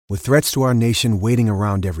With threats to our nation waiting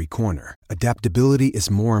around every corner, adaptability is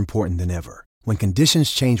more important than ever. When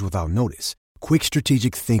conditions change without notice, quick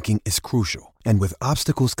strategic thinking is crucial. And with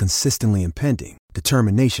obstacles consistently impending,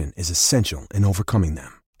 determination is essential in overcoming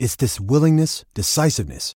them. It's this willingness,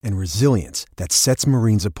 decisiveness, and resilience that sets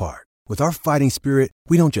Marines apart. With our fighting spirit,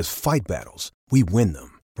 we don't just fight battles, we win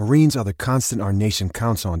them. Marines are the constant our nation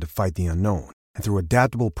counts on to fight the unknown. And through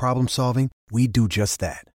adaptable problem solving, we do just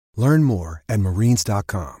that. Learn more at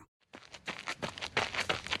marines.com.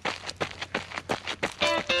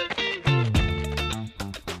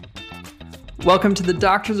 Welcome to the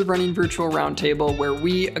Doctors of Running Virtual Roundtable, where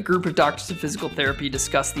we, a group of doctors of physical therapy,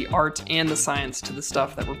 discuss the art and the science to the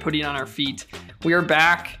stuff that we're putting on our feet. We are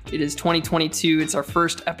back. It is 2022. It's our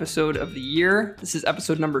first episode of the year. This is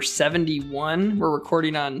episode number 71. We're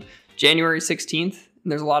recording on January 16th.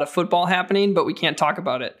 And there's a lot of football happening, but we can't talk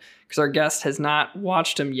about it because our guest has not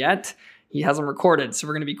watched them yet. He hasn't recorded, so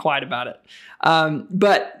we're going to be quiet about it.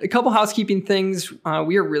 But a couple housekeeping things.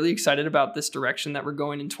 We are really excited about this direction that we're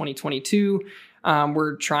going in 2022.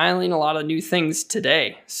 We're trialing a lot of new things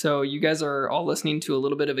today. So you guys are all listening to a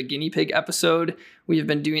little bit of a guinea pig episode. We have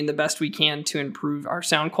been doing the best we can to improve our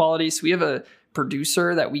sound quality. So we have a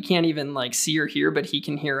producer that we can't even see or hear, but he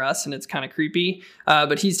can hear us, and it's kind of creepy.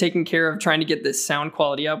 But he's taking care of trying to get this sound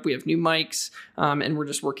quality up. We have new mics, and we're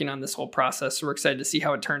just working on this whole process. So we're excited to see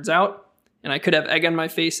how it turns out. And I could have egg on my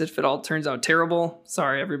face if it all turns out terrible.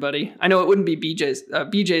 Sorry, everybody. I know it wouldn't be BJ's.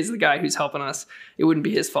 BJ's the guy who's helping us. It wouldn't be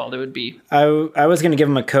his fault. It would be... I was going to give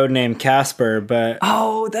him a code name Casper, but...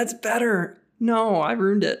 Oh, that's better. No, I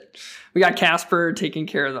ruined it. We got Casper taking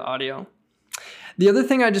care of the audio. The other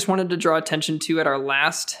thing I just wanted to draw attention to at our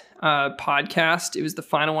last podcast, it was the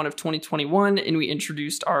final one of 2021, and we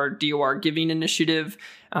introduced our DOR giving initiative.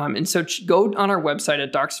 And so go on our website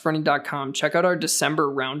at docsofrunning.com, check out our December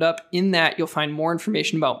roundup. In that, you'll find more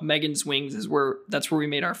information about Megan's Wings. That's where we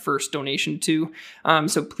made our first donation to.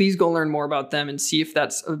 So please go learn more about them and see if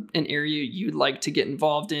that's an area you'd like to get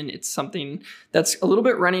involved in. It's something that's a little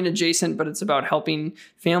bit running adjacent, but it's about helping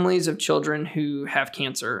families of children who have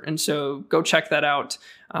cancer. And so go check that out.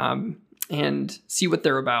 And see what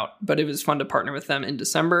they're about. But it was fun to partner with them in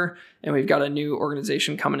December, and we've got a new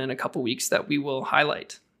organization coming in a couple weeks that we will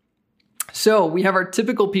highlight. So we have our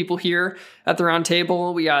typical people here at the round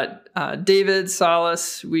table. We got David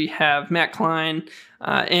Salas, we have Matt Klein,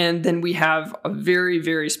 and then we have a very,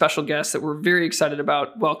 very special guest that we're very excited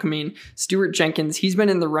about welcoming, Stuart Jenkins. He's been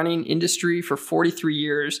in the running industry for 43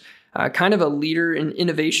 years. Kind of a leader in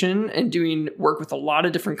innovation and doing work with a lot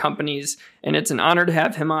of different companies. And it's an honor to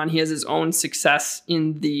have him on. He has his own success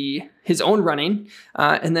in his own running,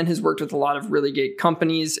 and then has worked with a lot of really great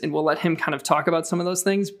companies. And we'll let him kind of talk about some of those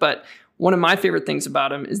things. But one of my favorite things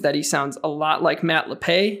about him is that he sounds a lot like Matt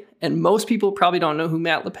LePay. And most people probably don't know who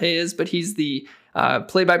Matt LePay is, but he's the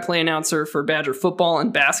play-by-play announcer for Badger football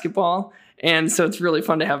and basketball. And so it's really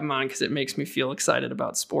fun to have him on because it makes me feel excited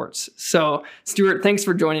about sports. So, Stuart, thanks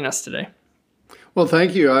for joining us today. Well,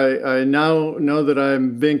 thank you. I now know that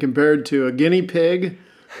I'm being compared to a guinea pig,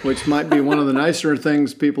 which might be one of the nicer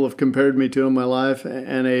things people have compared me to in my life,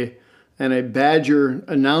 and a Badger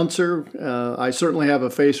announcer. I certainly have a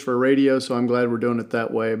face for radio, so I'm glad we're doing it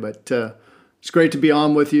that way. But it's great to be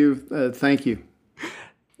on with you. Thank you.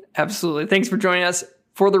 Absolutely. Thanks for joining us.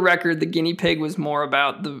 For the record, the guinea pig was more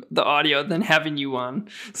about the audio than having you on.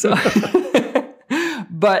 So,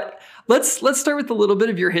 but let's start with a little bit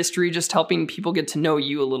of your history, just helping people get to know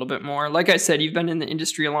you a little bit more. Like I said, you've been in the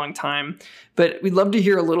industry a long time, but we'd love to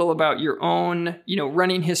hear a little about your own,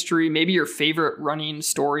 running history, maybe your favorite running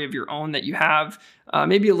story of your own that you have,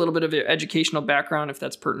 maybe a little bit of your educational background if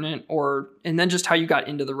that's pertinent, and then just how you got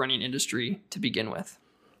into the running industry to begin with.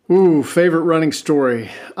 Ooh, favorite running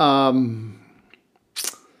story.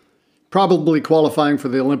 Probably qualifying for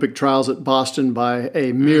the Olympic trials at Boston by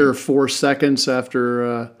a mere 4 seconds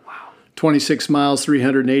after 26 miles,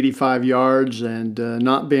 385 yards, and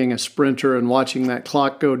not being a sprinter and watching that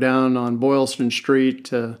clock go down on Boylston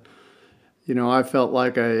Street. I felt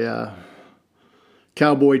like a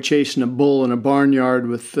cowboy chasing a bull in a barnyard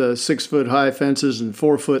with 6-foot high fences and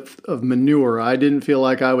 4 foot of manure. I didn't feel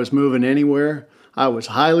like I was moving anywhere. I was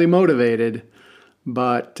highly motivated,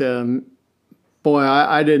 but boy,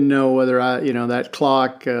 I didn't know whether that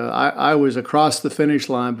clock, I was across the finish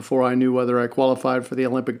line before I knew whether I qualified for the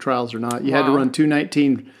Olympic trials or not. You had to run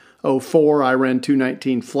 2:19.04. I ran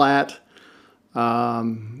 2:19 flat.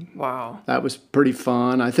 Wow. That was pretty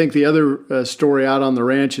fun. I think the other story out on the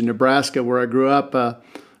ranch in Nebraska where I grew up,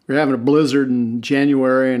 we were having a blizzard in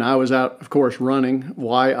January, and I was out, of course, running.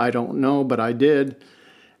 Why, I don't know, but I did.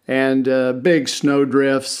 and big snow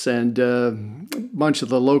drifts, and a bunch of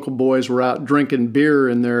the local boys were out drinking beer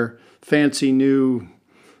in their fancy new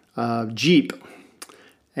Jeep.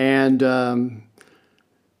 And of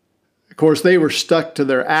course, they were stuck to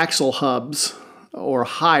their axle hubs or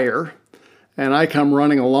higher. And I come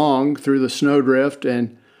running along through the snowdrift,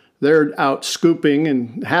 and they're out scooping,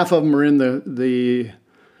 and half of them are in the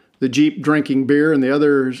Jeep drinking beer, and the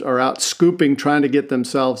others are out scooping, trying to get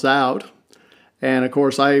themselves out. And of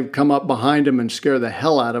course, I come up behind them and scare the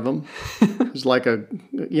hell out of them. It was like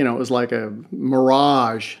a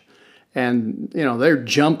mirage. And, they're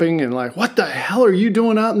jumping and like, what the hell are you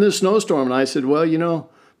doing out in this snowstorm? And I said, well,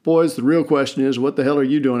 boys, the real question is, what the hell are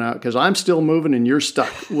you doing out? Because I'm still moving and you're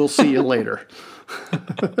stuck. We'll see you later.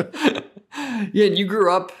 Yeah, and you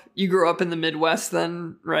grew up in the Midwest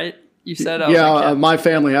then, right? You said, my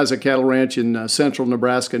family has a cattle ranch in central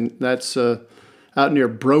Nebraska, and that's out near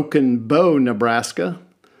Broken Bow, Nebraska.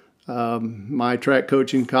 My track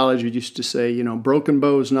coach in college used to say, Broken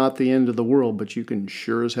Bow is not the end of the world, but you can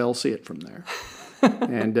sure as hell see it from there.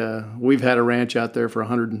 And we've had a ranch out there for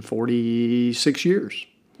 146 years.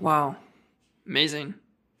 Wow. Amazing.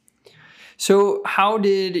 So how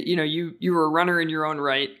did, you were a runner in your own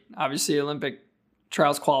right, obviously Olympic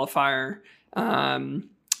trials qualifier.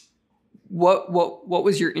 What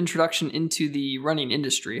was your introduction into the running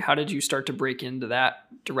industry? How did you start to break into that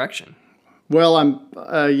direction? Well,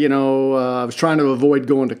 I was trying to avoid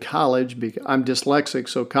going to college because I'm dyslexic,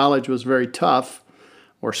 so college was very tough,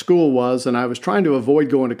 or school was, and I was trying to avoid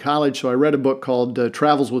going to college, so I read a book called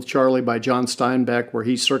Travels with Charlie by John Steinbeck, where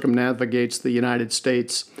he circumnavigates the United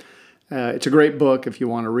States. It's a great book if you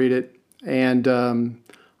want to read it, and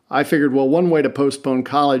I figured, well, one way to postpone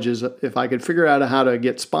college is if I could figure out how to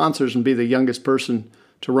get sponsors and be the youngest person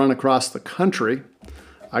to run across the country,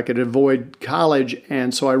 I could avoid college.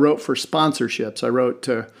 And so I wrote for sponsorships. I wrote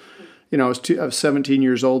to, I was 17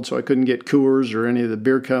 years old, so I couldn't get Coors or any of the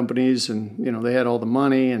beer companies. And, they had all the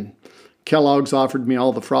money. And Kellogg's offered me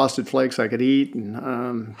all the Frosted Flakes I could eat.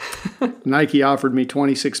 And Nike offered me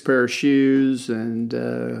 26 pair of shoes.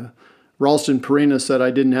 And Ralston Purina said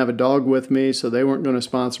I didn't have a dog with me, so they weren't going to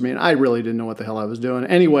sponsor me. And I really didn't know what the hell I was doing.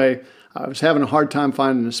 Anyway, I was having a hard time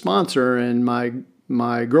finding a sponsor, and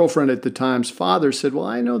my girlfriend at the time's father said, well,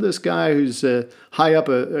 I know this guy who's a high up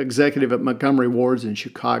executive at Montgomery Ward's in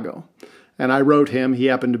Chicago. And I wrote him. He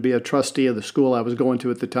happened to be a trustee of the school I was going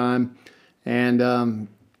to at the time. And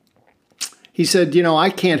he said,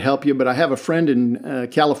 I can't help you, but I have a friend in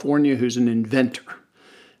California who's an inventor.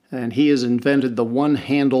 And he has invented the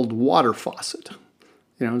one-handled water faucet,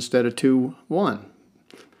 instead of 2-1.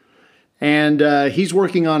 And he's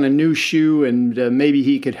working on a new shoe, and maybe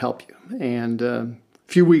he could help you. And a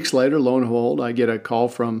few weeks later, lo and behold, I get a call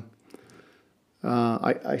from,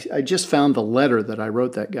 I just found the letter that I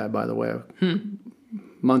wrote that guy, by the way, a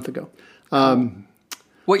month ago.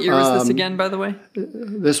 What year is this again, by the way?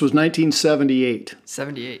 This was 1978.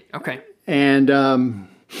 78, okay. And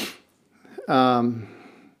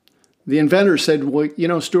the inventor said,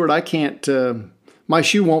 well, Stuart, I can't, my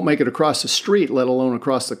shoe won't make it across the street, let alone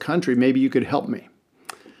across the country. Maybe you could help me.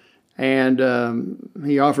 And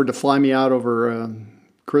he offered to fly me out over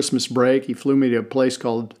Christmas break. He flew me to a place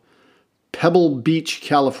called Pebble Beach,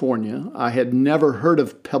 California. I had never heard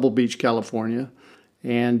of Pebble Beach, California.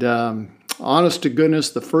 And honest to goodness,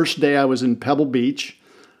 the first day I was in Pebble Beach,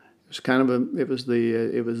 it was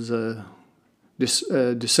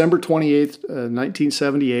December 28th,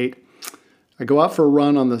 1978. I go out for a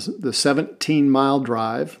run on the 17-mile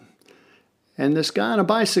drive, and this guy on a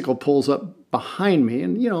bicycle pulls up behind me,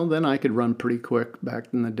 and, then I could run pretty quick back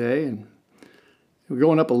in the day, and we're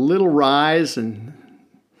going up a little rise, and,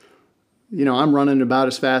 I'm running about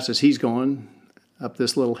as fast as he's going up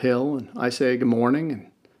this little hill, and I say good morning,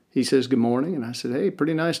 and he says good morning, and I said, hey,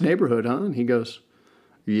 pretty nice neighborhood, huh? And he goes,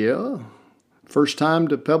 yeah, first time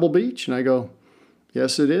to Pebble Beach? And I go,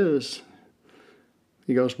 yes, it is.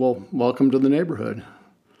 He goes, well, welcome to the neighborhood.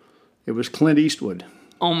 It was Clint Eastwood.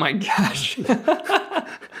 Oh, my gosh.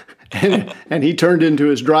 and he turned into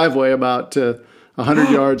his driveway about 100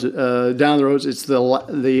 yards down the road. It's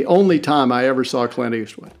the only time I ever saw Clint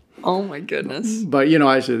Eastwood. Oh, my goodness. But,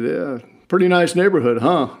 I said, pretty nice neighborhood,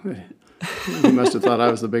 huh? He must have thought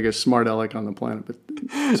I was the biggest smart aleck on the planet. But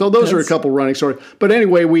so those are a couple running stories. But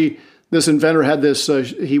anyway, this inventor had this,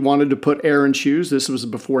 he wanted to put air in shoes. This was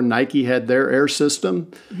before Nike had their air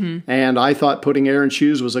system. Mm-hmm. And I thought putting air in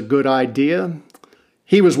shoes was a good idea.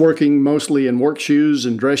 He was working mostly in work shoes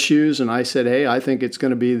and dress shoes. And I said, hey, I think it's going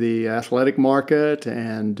to be the athletic market.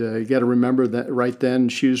 And you got to remember that right then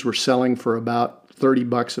shoes were selling for about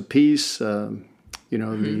 $30 a piece.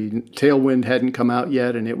 The Tailwind hadn't come out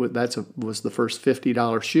yet, and was the first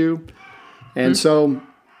 $50 shoe. And so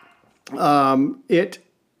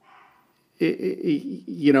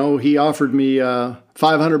he offered me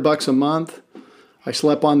 $500 a month. I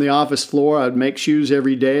slept on the office floor. I'd make shoes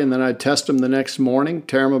every day, and then I'd test them the next morning,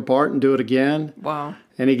 tear them apart, and do it again. Wow.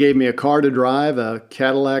 And he gave me a car to drive, a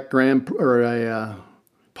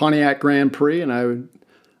Pontiac Grand Prix, and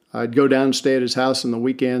I'd go down and stay at his house on the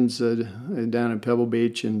weekends down in Pebble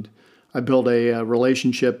Beach, and I built a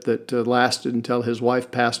relationship that lasted until his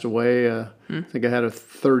wife passed away. I think I had a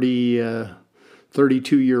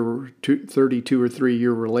 32 or 3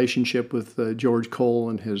 year relationship with George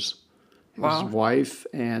Cole and his wife,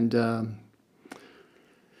 and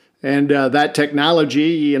that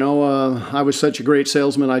technology, I was such a great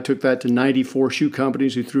salesman. I took that to 94 shoe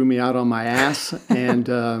companies who threw me out on my ass, and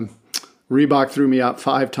Reebok threw me out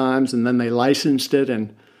 5 times, and then they licensed it.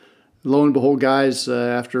 And lo and behold, guys,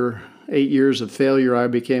 after 8 years of failure, I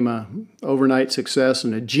became a overnight success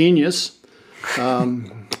and a genius.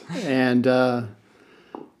 And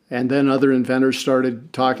then other inventors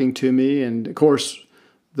started talking to me, and of course,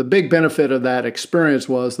 the big benefit of that experience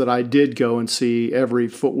was that I did go and see every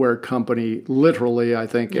footwear company, literally, I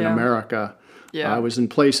think, in America. Yeah. I was in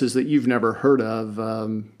places that you've never heard of,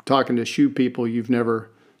 talking to shoe people you've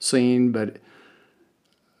never seen, but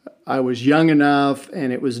I was young enough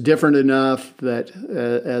and it was different enough that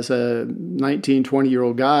as a 19,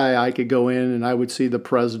 20-year-old guy, I could go in and I would see the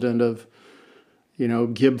president of,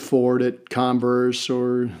 Gib Ford at Converse,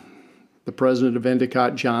 or the president of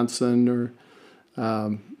Endicott Johnson, or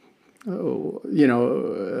Rob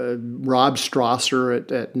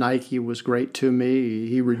Strasser at Nike was great to me.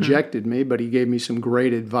 He rejected me, but he gave me some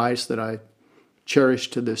great advice that I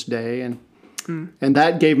cherish to this day, and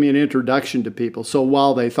that gave me an introduction to people. So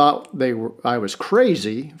while they thought I was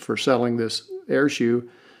crazy for selling this air shoe,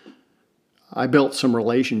 I built some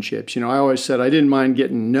relationships. I always said I didn't mind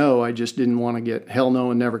getting no, I just didn't want to get hell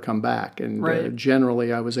no and never come back. And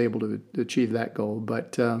generally, I was able to achieve that goal.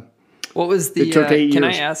 But what was the? It took 8 years. Can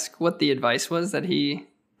I ask what the advice was that he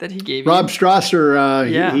gave Rob you?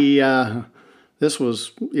 Strasser. He this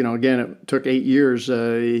was, again, it took 8 years.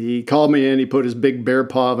 He called me in. He put his big bear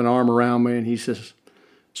paw of an arm around me, and he says,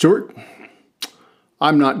 "Stuart,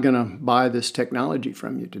 I'm not going to buy this technology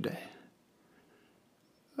from you today."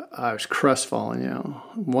 I was crestfallen,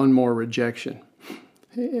 one more rejection.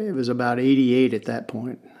 It was about 88 at that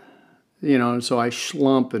point, and so I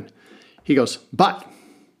slump, and he goes, "But,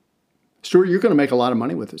 Stuart, you're going to make a lot of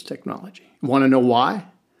money with this technology. Want to know why?"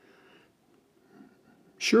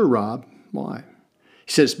 "Sure, Rob, why?"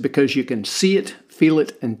 He says, "Because you can see it, feel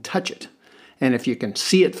it, and touch it. And if you can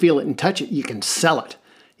see it, feel it, and touch it, you can sell it."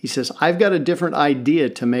 He says, "I've got a different idea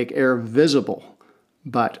to make air visible,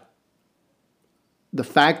 but the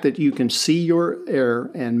fact that you can see your air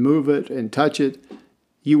and move it and touch it,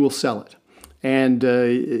 you will sell it." And,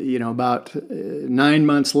 about 9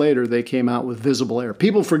 months later, they came out with Visible Air.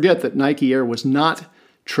 People forget that Nike Air was not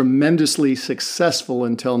tremendously successful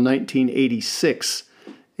until 1986,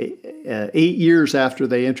 8 years after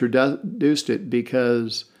they introduced it,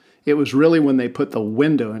 because it was really when they put the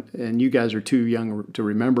window, and you guys are too young to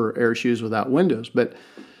remember air shoes without windows, but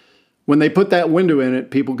when they put that window in it,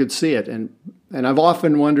 people could see it. And I've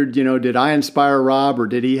often wondered, did I inspire Rob, or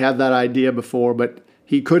did he have that idea before? But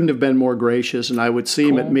he couldn't have been more gracious. And I would see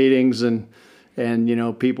him at meetings, and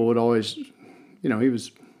people would always, he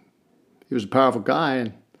was a powerful guy,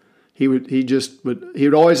 and he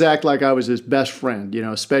would always act like I was his best friend,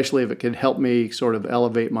 especially if it could help me sort of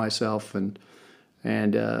elevate myself and.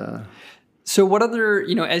 So what other,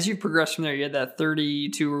 as you progressed from there, you had that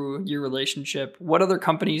 32-year relationship. What other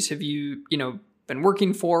companies have you, been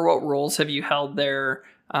working for? What roles have you held there?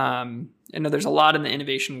 I know there's a lot in the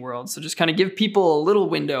innovation world. So just kind of give people a little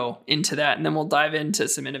window into that, and then we'll dive into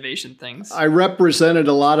some innovation things. I represented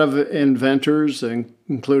a lot of inventors,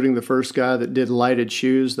 including the first guy that did lighted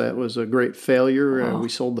shoes. That was a great failure. I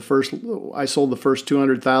sold the first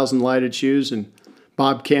 200,000 lighted shoes, and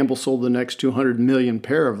Bob Campbell sold the next 200 million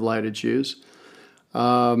pair of lighted shoes.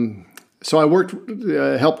 So I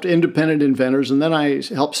helped independent inventors, and then I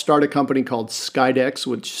helped start a company called Skydex,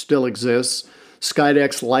 which still exists.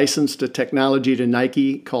 Skydex licensed a technology to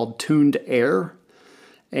Nike called Tuned Air,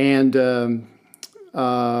 and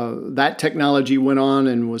that technology went on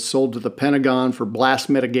and was sold to the Pentagon for blast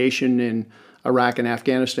mitigation in Iraq and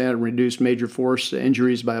Afghanistan, and reduced major force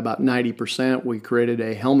injuries by about 90%. We created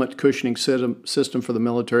a helmet cushioning system for the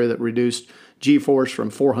military that reduced G-force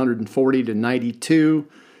from 440 to 92,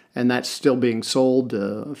 and that's still being sold.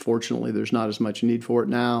 Fortunately, there's not as much need for it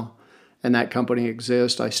now, and that company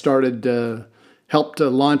exists. I started helped to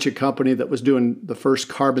launch a company that was doing the first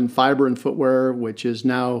carbon fiber in footwear, which is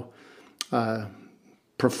now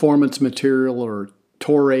performance material, or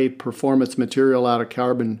Toray performance material out of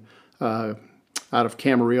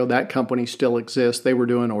Camarillo. That company still exists. They were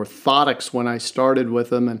doing orthotics when I started with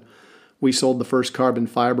them, and we sold the first carbon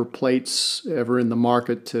fiber plates ever in the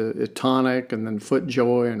market to Etonic, and then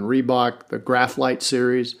FootJoy and Reebok, the Graphlite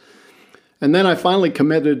series. And then I finally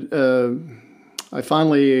committed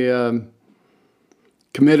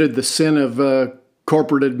the sin of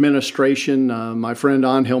corporate administration. My friend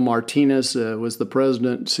Angel Martinez was the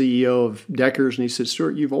president and CEO of Deckers, and he said,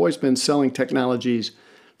 "Stuart, you've always been selling technologies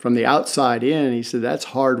from the outside in." He said, "That's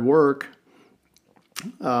hard work.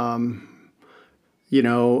 And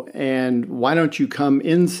why don't you come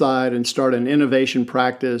inside and start an innovation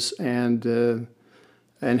practice and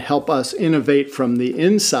help us innovate from the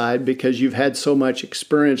inside, because you've had so much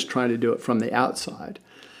experience trying to do it from the outside."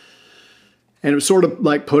 And it was sort of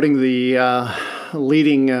like putting the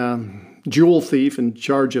leading jewel thief in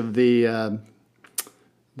charge of the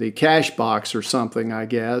cash box or something, I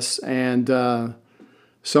guess. And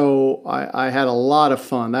so I had a lot of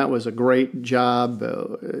fun. That was a great job.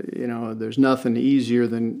 There's nothing easier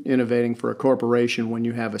than innovating for a corporation when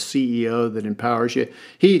you have a CEO that empowers you.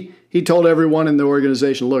 He told everyone in the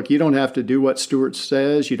organization, "Look, you don't have to do what Stuart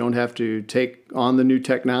says. You don't have to take on the new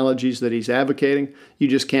technologies that he's advocating. You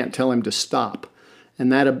just can't tell him to stop."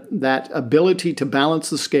 And that ability to balance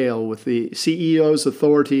the scale with the CEO's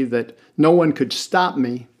authority that no one could stop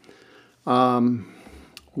me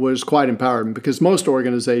was quite empowering, because most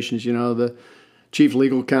organizations, the chief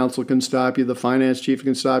legal counsel can stop you, the finance chief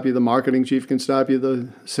can stop you, the marketing chief can stop you, the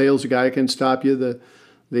sales guy can stop you,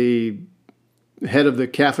 the head of the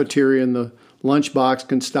cafeteria and the lunchbox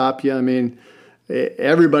can stop you. I mean,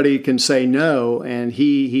 everybody can say no, and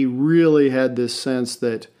he really had this sense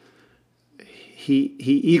that he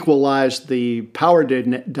equalized the power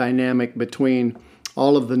dynamic between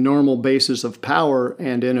all of the normal bases of power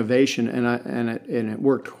and innovation, and it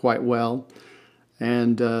worked quite well.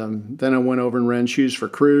 And then I went over and ran Shoes for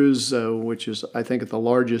Cruise, which is, I think, the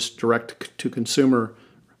largest direct-to-consumer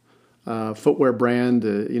footwear brand.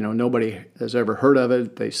 Nobody has ever heard of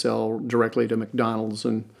it. They sell directly to McDonald's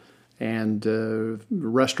and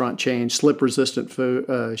restaurant chains,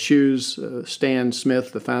 slip-resistant shoes. Stan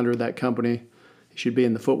Smith, the founder of that company, he should be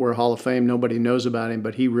in the Footwear Hall of Fame. Nobody knows about him,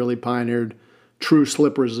 but he really pioneered true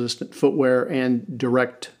slip-resistant footwear and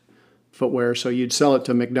direct footwear. So you'd sell it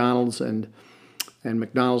to McDonald's, and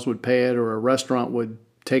McDonald's would pay it, or a restaurant would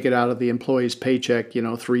take it out of the employee's paycheck,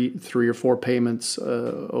 three or four payments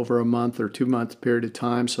over a month or 2 month period of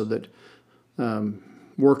time, so that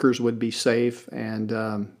workers would be safe. And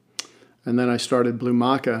then I started Blue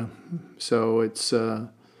Maca. So it's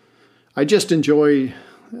I just enjoy.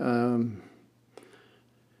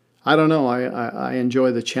 I don't know. I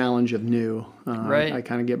enjoy the challenge of new. Right. I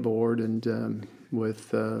kind of get bored and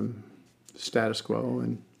with status quo.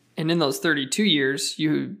 And in those 32 years,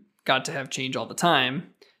 you got to have change all the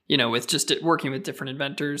time, with just working with different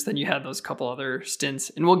inventors. Then you had those couple other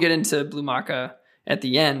stints. And we'll get into Blue Maca at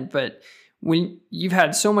the end. But when you've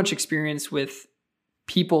had so much experience with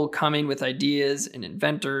people coming with ideas and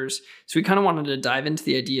inventors, so we kind of wanted to dive into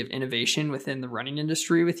the idea of innovation within the running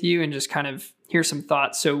industry with you and just kind of hear some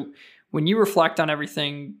thoughts. So when you reflect on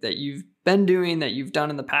everything that you've been doing, that you've done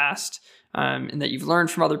in the past, and that you've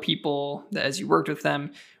learned from other people as you worked with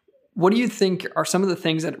them, what do you think are some of the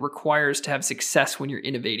things that it requires to have success when you're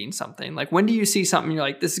innovating something? Like, when do you see something you're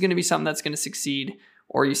like, this is going to be something that's going to succeed,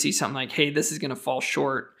 or you see something like, hey, this is going to fall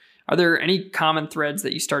short? Are there any common threads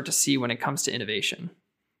that you start to see when it comes to innovation?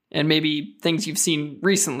 And maybe things you've seen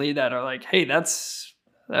recently that are like, hey, that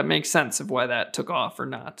makes sense of why that took off or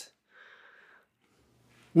not.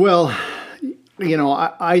 Well,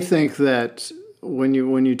 I think that when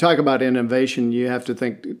you talk about innovation, you have to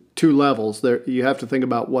think two levels. You have to think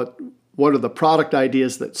about what are the product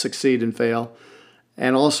ideas that succeed and fail,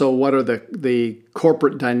 and also what are the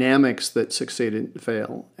corporate dynamics that succeed and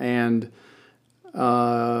fail. And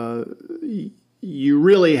you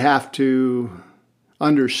really have to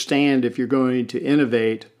understand, if you're going to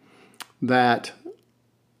innovate, that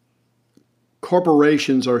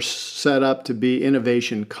corporations are set up to be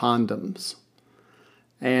innovation condoms.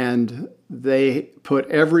 And they put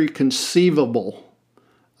every conceivable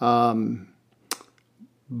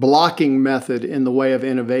blocking method in the way of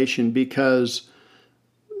innovation because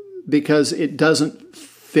it doesn't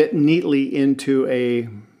fit neatly into a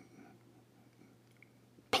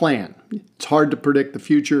plan. It's hard to predict the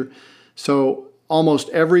future. So almost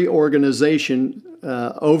every organization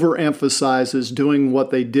overemphasizes doing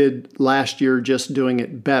what they did last year, just doing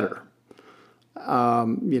it better.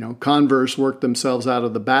 Converse worked themselves out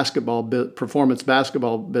of the performance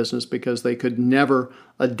basketball business because they could never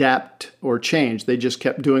adapt or change. They just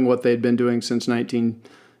kept doing what they'd been doing since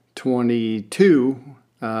 1922.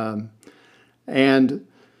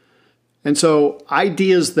 And so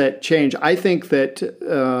ideas that change, I think that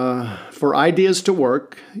for ideas to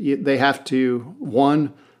work, they have to,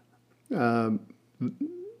 one,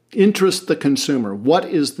 interest the consumer.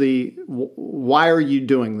 Why are you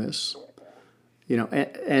doing this?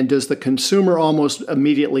 And does the consumer almost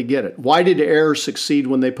immediately get it? Why did Air succeed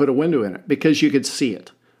when they put a window in it? Because you could see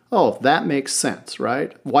it. Oh, that makes sense,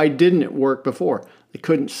 right? Why didn't it work before? They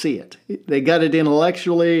couldn't see it. They got it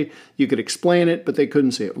intellectually. You could explain it, but they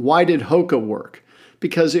couldn't see it. Why did Hoka work?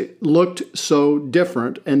 Because it looked so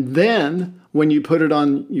different. And then when you put it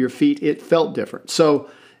on your feet, it felt different.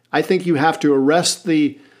 So I think you have to arrest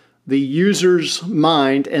the user's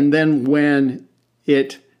mind. And then when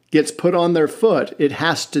it gets put on their foot, it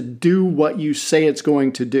has to do what you say it's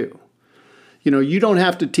going to do. You don't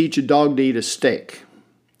have to teach a dog to eat a steak,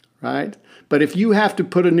 right? But if you have to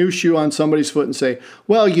put a new shoe on somebody's foot and say,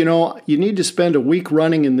 well, you need to spend a week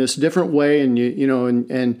running in this different way, and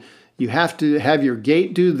and you have to have your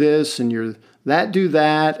gait do this and your that do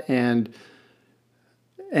that, and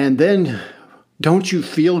then don't you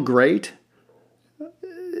feel great?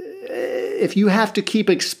 If you have to keep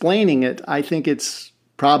explaining it, I think it's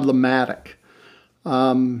problematic.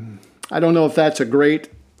 I don't know if that's a great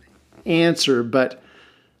answer, but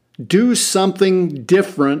do something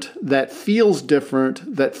different that feels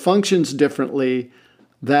different, that functions differently,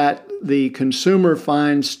 that the consumer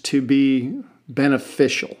finds to be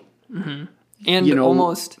beneficial. Mm-hmm. And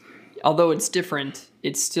almost, although it's different,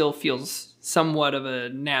 it still feels somewhat of a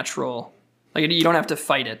natural, like you don't have to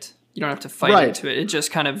fight it. You don't have to fight into it. It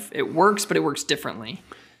just kind of, it works, but it works differently.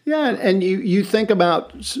 Yeah, and you think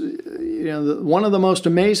about, one of the most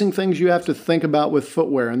amazing things you have to think about with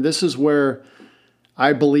footwear, and this is where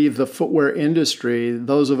I believe the footwear industry,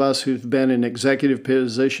 those of us who've been in executive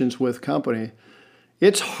positions with company,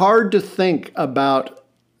 it's hard to think about,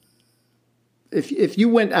 if you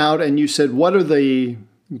went out and you said, what are the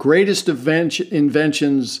greatest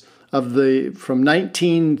inventions from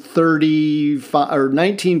 1935 or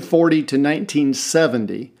 1940 to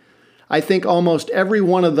 1970, I think almost every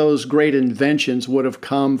one of those great inventions would have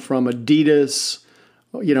come from Adidas.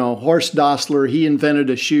 Horst Dassler, he invented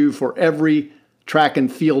a shoe for every track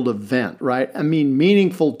and field event, right? I mean,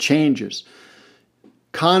 meaningful changes.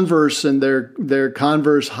 Converse and their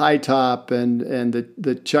Converse high top and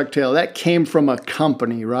the Chuck Taylor, that came from a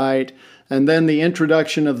company, right? And then the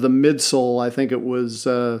introduction of the midsole, I think it was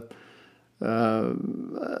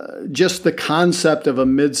just the concept of a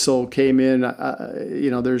midsole came in.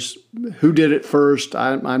 There's who did it first.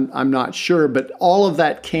 I'm not sure, but all of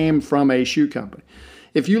that came from a shoe company.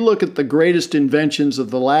 If you look at the greatest inventions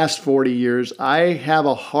of the last 40 years, I have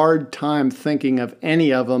a hard time thinking of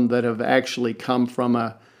any of them that have actually come from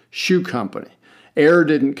a shoe company. Air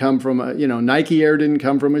didn't come from Nike Air didn't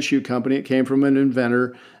come from a shoe company. It came from an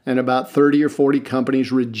inventor, and about 30 or 40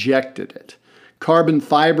 companies rejected it. Carbon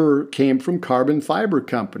fiber came from carbon fiber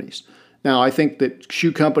companies. Now, I think that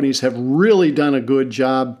shoe companies have really done a good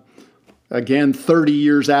job, again, 30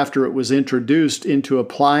 years after it was introduced, into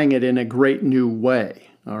applying it in a great new way.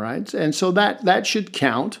 All right. And so that should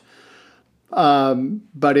count.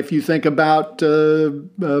 But if you think about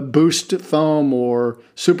Boost foam or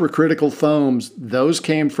supercritical foams, those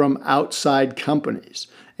came from outside companies.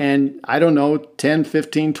 And I don't know, 10,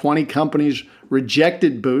 15, 20 companies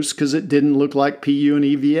rejected Boost because it didn't look like PU and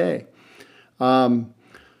EVA.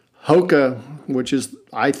 Hoka, which is,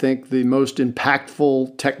 I think, the most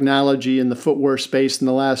impactful technology in the footwear space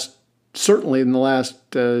certainly in the last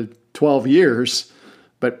 12 years,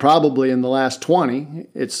 but probably in the last 20.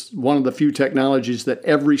 It's one of the few technologies that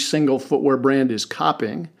every single footwear brand is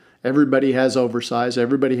copying. Everybody has oversize.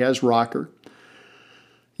 Everybody has rocker.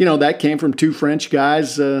 That came from two French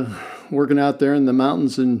guys working out there in the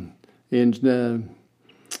mountains in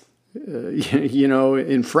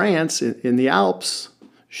France, in the Alps,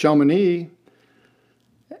 Chamonix.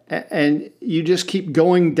 And you just keep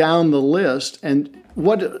going down the list. And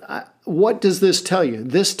what does this tell you?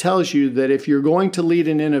 This tells you that if you're going to lead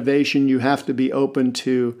an innovation, you have to be open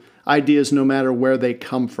to ideas no matter where they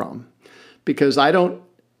come from. Because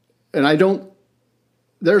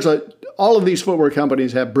all of these footwear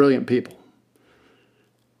companies have brilliant people.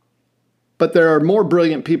 But there are more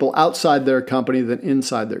brilliant people outside their company than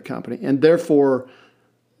inside their company. And therefore,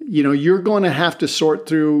 you're going to have to sort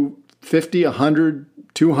through 50, 100,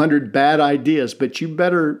 200 bad ideas, but you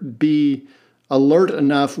better be alert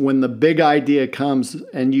enough when the big idea comes,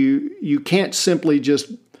 and you can't simply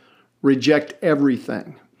just reject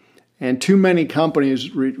everything. And too many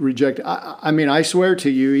companies reject. I mean, I swear to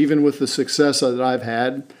you, even with the success that I've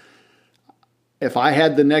had, if I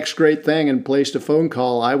had the next great thing and placed a phone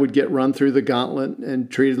call, I would get run through the gauntlet and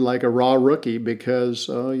treated like a raw rookie because,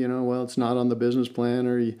 it's not on the business plan,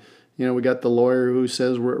 or, we got the lawyer who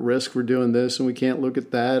says we're at risk for doing this and we can't look at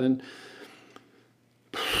that. And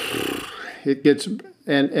it gets,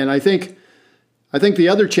 and I think the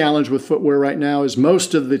other challenge with footwear right now is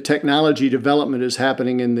most of the technology development is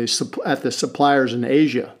happening at the suppliers in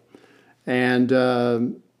Asia. And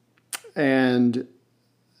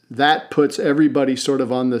that puts everybody sort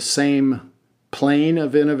of on the same plane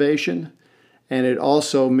of innovation. And it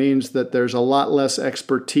also means that there's a lot less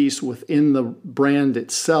expertise within the brand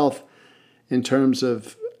itself in terms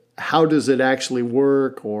of how does it actually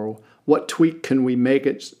work, or what tweak can we make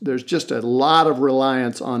it. There's just a lot of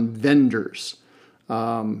reliance on vendors.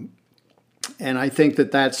 And I think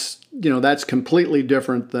that's completely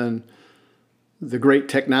different than the great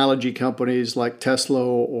technology companies like Tesla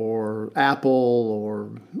or Apple or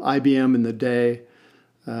IBM in the day.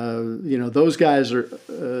 Those guys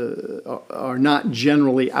are not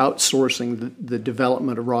generally outsourcing the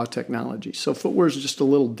development of raw technology. So footwear is just a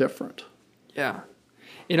little different. Yeah.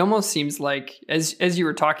 It almost seems like, as you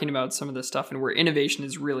were talking about some of this stuff and where innovation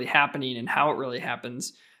is really happening and how it really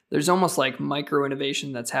happens, there's almost like micro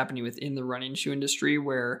innovation that's happening within the running shoe industry,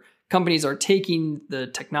 where companies are taking the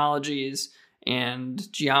technologies and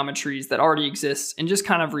geometries that already exist and just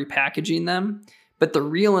kind of repackaging them. But the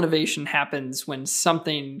real innovation happens when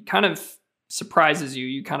something kind of surprises you.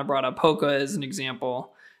 You kind of brought up Hoka as an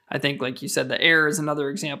example. I think, like you said, the Air is another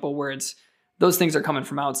example where those things are coming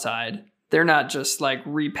from outside. They're not just like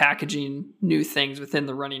repackaging new things within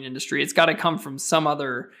the running industry. It's got to come from some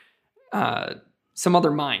other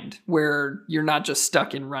mind, where you're not just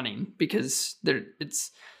stuck in running, because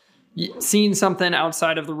it's seeing something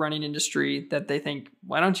outside of the running industry that they think,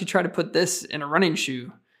 why don't you try to put this in a running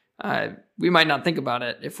shoe? We might not think about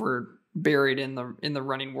it if we're buried in the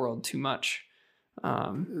running world too much.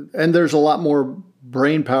 And there's a lot more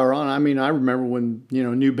brain power on. I mean, I remember when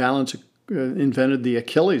New Balance invented the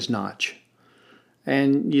Achilles notch,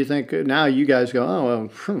 and you think now you guys go, oh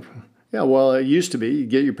well, yeah. Well, it used to be you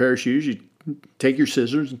get your pair of shoes, you take your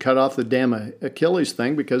scissors and cut off the damn Achilles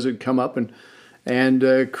thing because it'd come up and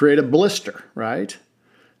create a blister, right?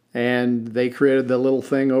 And they created the little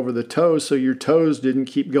thing over the toes so your toes didn't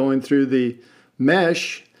keep going through the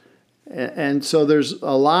mesh. And so there's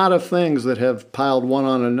a lot of things that have piled one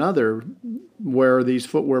on another where these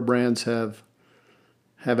footwear brands have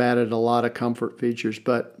added a lot of comfort features.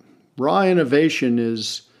 But raw innovation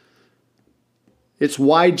it's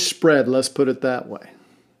widespread, let's put it that way.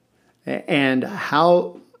 And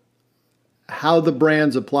how the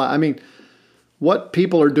brands apply. I mean, what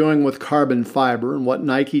people are doing with carbon fiber and what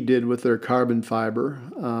Nike did with their carbon fiber.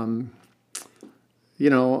 I'm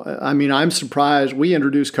surprised. We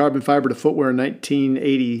introduced carbon fiber to footwear in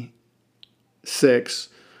 1986.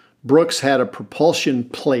 Brooks had a propulsion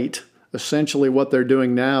plate, essentially what they're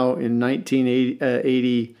doing now, in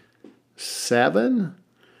 1987.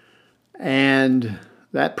 And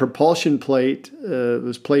that propulsion plate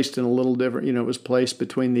was placed in a little different, it was placed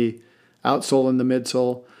between the outsole and the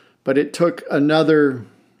midsole. But it took another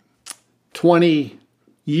 20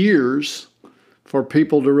 years for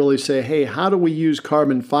people to really say, hey, how do we use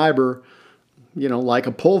carbon fiber, like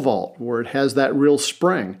a pole vault where it has that real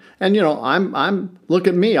spring? And, I'm look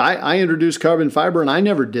at me. I introduced carbon fiber and I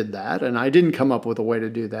never did that. And I didn't come up with a way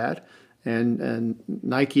to do that. And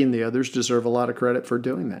Nike and the others deserve a lot of credit for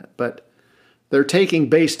doing that. But they're taking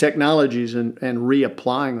base technologies and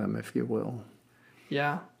reapplying them, if you will.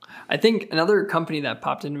 Yeah. I think another company that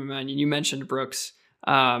popped into my mind, and you mentioned Brooks,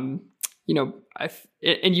 and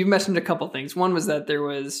you mentioned a couple things. One was that there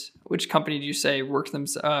was, which company did you say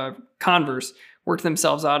Converse worked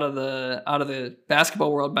themselves out of the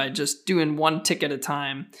basketball world by just doing one tick at a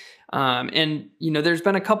time. And there's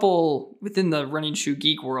been a couple within the running shoe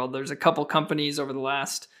geek world. There's a couple companies over the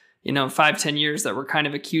last 5-10 years that were kind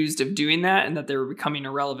of accused of doing that, and that they were becoming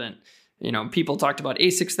irrelevant. People talked about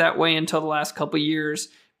ASICS that way until the last couple of years.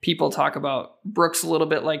 People talk about Brooks a little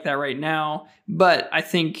bit like that right now. But I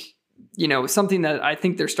think, something that I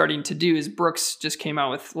think they're starting to do is Brooks just came out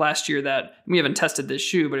with last year that we haven't tested this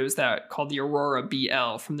shoe, but it was that called the Aurora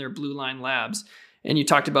BL from their Blue Line Labs. And you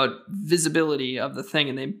talked about visibility of the thing,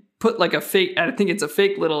 and they put like I think it's a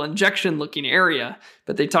fake little injection looking area,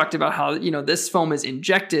 but they talked about how, this foam is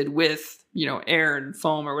injected with, air and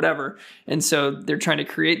foam or whatever. And so they're trying to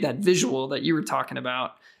create that visual that you were talking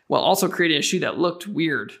about, while also creating a shoe that looked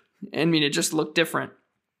weird. I mean, it just looked different.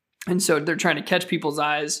 And so they're trying to catch people's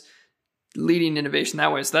eyes, leading innovation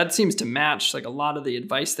that way. So that seems to match like a lot of the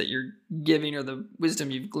advice that you're giving or the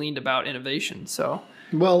wisdom you've gleaned about innovation. So,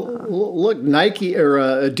 well, look, Nike or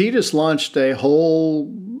Adidas launched a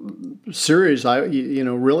whole series.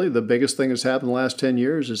 Really the biggest thing that's happened in the last 10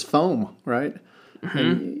 years is foam, right? Mm-hmm.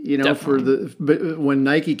 And, but when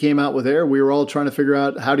Nike came out with Air, we were all trying to figure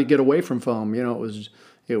out how to get away from foam.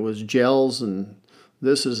 It was gels and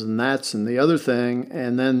this is and that's and the other thing.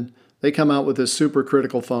 And then they come out with this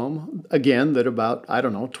supercritical foam, again, that about,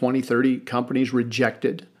 20, 30 companies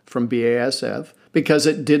rejected from BASF because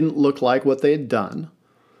it didn't look like what they had done,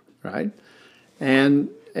 right? And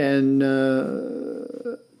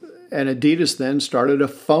Adidas then started a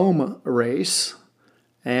foam race,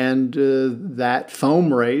 and that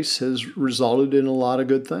foam race has resulted in a lot of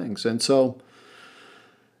good things. And so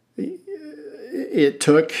it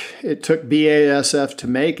took BASF to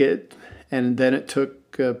make it, and then it took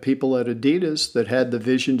people at Adidas that had the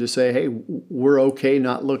vision to say, hey, we're okay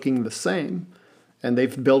not looking the same. And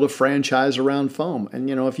they've built a franchise around foam. And,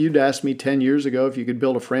 if you'd asked me 10 years ago if you could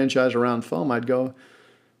build a franchise around foam, I'd go,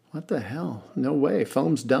 what the hell? No way.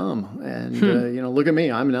 Foam's dumb. And, look at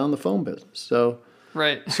me. I'm now in the foam business. So,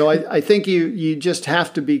 right. So I think you just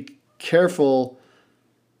have to be careful.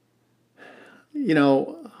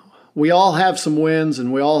 We all have some wins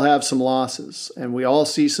and we all have some losses. And we all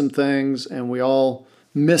see some things and we all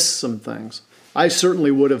miss some things. I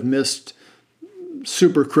certainly would have missed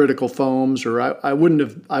supercritical foams, or I wouldn't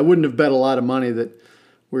have bet a lot of money that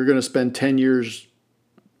we're going to spend 10 years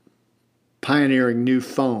pioneering new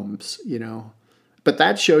foams, But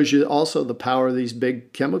that shows you also the power of these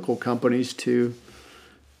big chemical companies to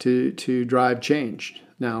drive change.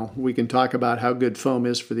 Now, we can talk about how good foam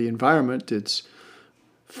is for the environment.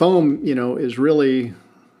 Foam, is really,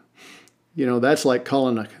 that's like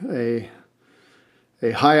calling a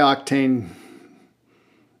high octane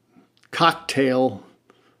cocktail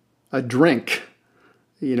a drink.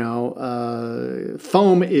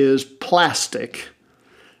 Foam is plastic.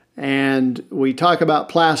 And we talk about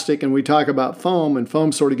plastic and we talk about foam, and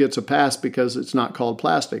foam sort of gets a pass because it's not called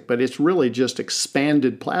plastic, but it's really just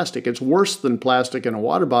expanded plastic. It's worse than plastic in a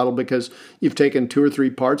water bottle because you've taken 2 or 3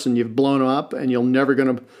 parts and you've blown them up, and you're never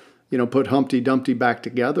going to, put Humpty Dumpty back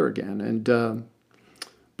together again. And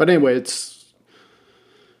but anyway,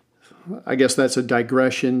 I guess that's a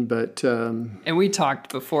digression, but and we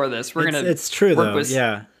talked before this. It's true though.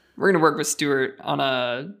 Yeah. We're going to work with Stuart on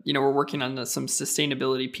we're working on some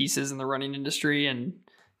sustainability pieces in the running industry, and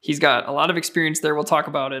he's got a lot of experience there. We'll talk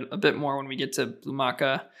about it a bit more when we get to Blue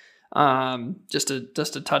Maca, just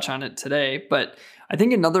to touch on it today. But I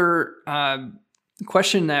think another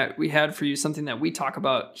question that we had for you, something that we talk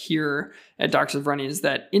about here at Doctors of Running, is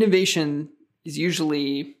that innovation is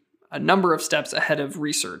usually a number of steps ahead of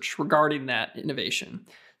research regarding that innovation.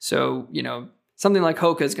 So, something like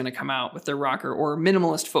Hoka is going to come out with their rocker, or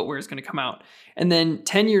minimalist footwear is going to come out. And then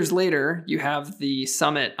 10 years later, you have the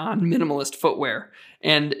summit on minimalist footwear.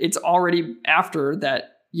 And it's already after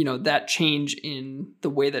that, that change in the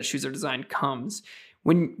way that shoes are designed comes.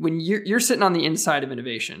 When you're sitting on the inside of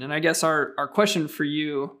innovation, and I guess our question for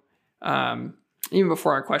you, even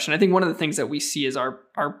before our question, I think one of the things that we see is our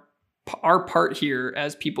part here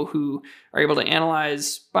as people who are able to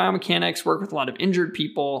analyze biomechanics, work with a lot of injured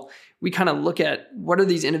people. We kind of look at what are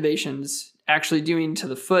these innovations actually doing to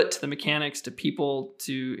the foot, to the mechanics, to people,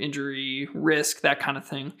 to injury risk, that kind of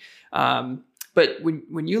thing. But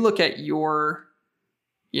when you look at your,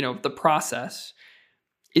 the process,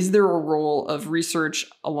 is there a role of research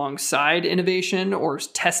alongside innovation, or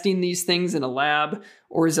testing these things in a lab?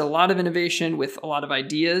 Or is it a lot of innovation with a lot of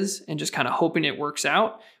ideas and just kind of hoping it works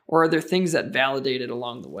out? Or are there things that validate it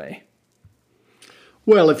along the way?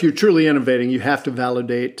 Well, if you're truly innovating, you have to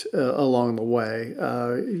validate along the way.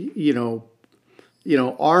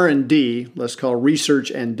 R&D, let's call research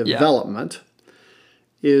and development,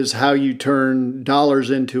 is how you turn dollars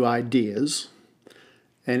into ideas.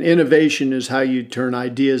 And innovation is how you turn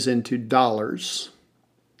ideas into dollars.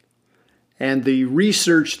 And the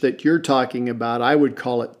research that you're talking about, I would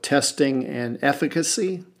call it testing and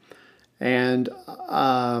efficacy. And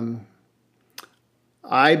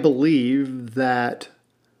I believe that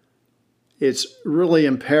it's really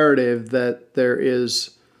imperative that there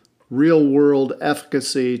is real-world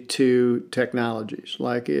efficacy to technologies.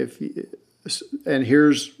 And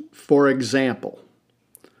here's, for example,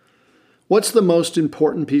 what's the most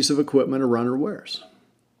important piece of equipment a runner wears?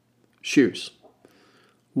 Shoes.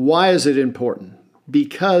 Why is it important?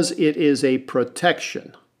 Because it is a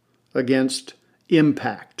protection against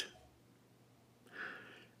impact.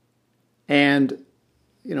 And,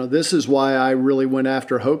 this is why I really went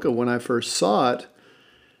after Hoka when I first saw it.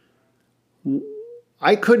 You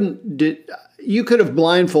could have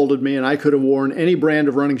blindfolded me and I could have worn any brand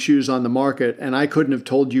of running shoes on the market and I couldn't have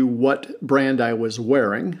told you what brand I was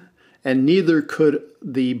wearing, and neither could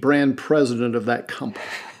the brand president of that company.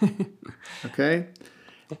 Okay?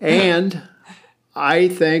 And I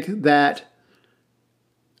think that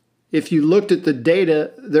if you looked at the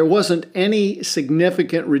data, there wasn't any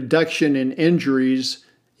significant reduction in injuries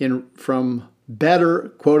from better,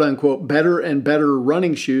 quote unquote, better and better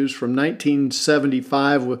running shoes from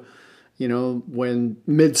 1975, when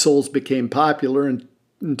midsoles became popular,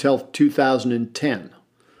 until 2010.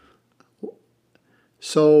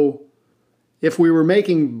 So if we were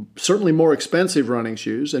making certainly more expensive running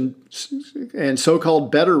shoes and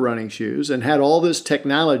so-called better running shoes and had all this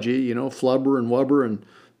technology, flubber and wubber and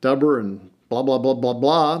dubber and blah, blah, blah, blah,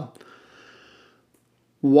 blah,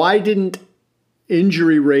 why didn't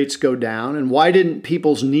injury rates go down and why didn't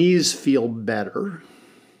people's knees feel better?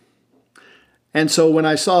 And so when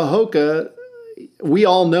I saw Hoka, we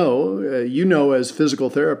all know, as physical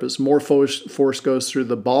therapists, more force goes through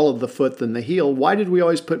the ball of the foot than the heel. Why did we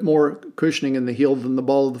always put more cushioning in the heel than the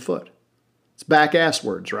ball of the foot? It's back-ass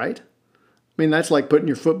words, right? I mean, that's like putting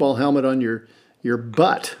your football helmet on your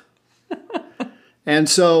butt. And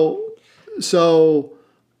so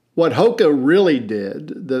what Hoka really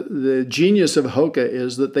did, the genius of Hoka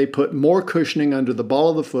is that they put more cushioning under the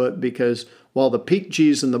ball of the foot, because while the peak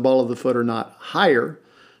G's in the ball of the foot are not higher,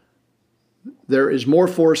 there is more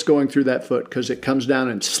force going through that foot because it comes down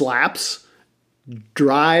and slaps,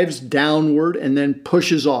 drives downward, and then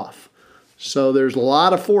pushes off. So there's a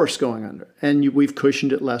lot of force going under, and we've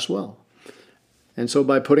cushioned it less well. And so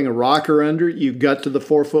by putting a rocker under, you gut to the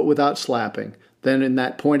forefoot without slapping. Then in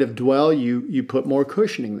that point of dwell, you put more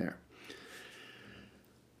cushioning there.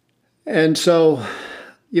 And so,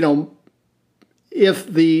 if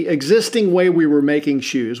the existing way we were making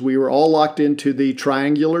shoes, we were all locked into the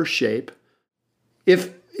triangular shape,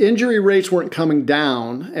 if injury rates weren't coming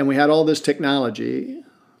down and we had all this technology,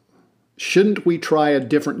 shouldn't we try a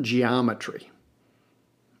different geometry,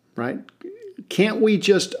 right? Can't we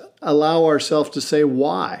just allow ourselves to say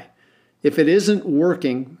why? If it isn't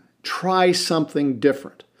working, try something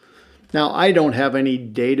different. Now, I don't have any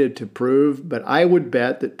data to prove, but I would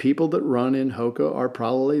bet that people that run in Hoka are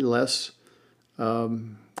probably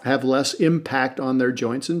have less impact on their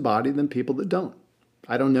joints and body than people that don't.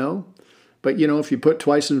 I don't know. But, if you put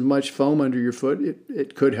twice as much foam under your foot,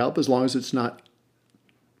 it could help, as long as it's not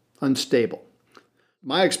unstable.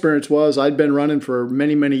 My experience was I'd been running for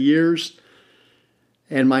many, many years,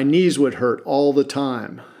 and my knees would hurt all the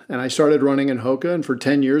time. And I started running in Hoka, and for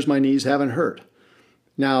 10 years, my knees haven't hurt.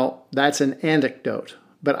 Now, that's an anecdote,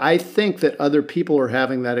 but I think that other people are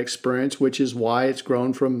having that experience, which is why it's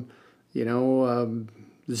grown from, 0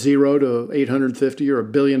 to 850 or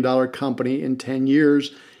 $1 billion company in 10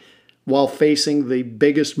 years, while facing the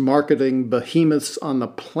biggest marketing behemoths on the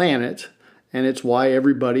planet. And it's why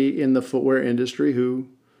everybody in the footwear industry who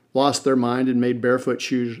lost their mind and made barefoot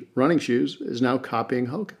shoes, running shoes, is now copying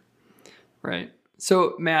Hoka. Right.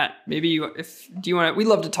 So Matt, maybe we'd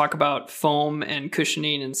love to talk about foam and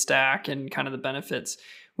cushioning and stack and kind of the benefits.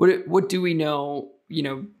 What do we know,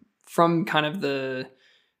 from kind of the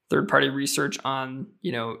third-party research on,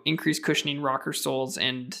 increased cushioning rocker soles,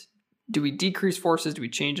 and do we decrease forces? Do we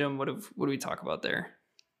change them? What do we talk about there?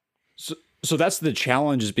 So that's the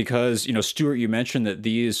challenge, is because, Stuart, you mentioned that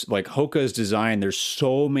these, like Hoka's design, there's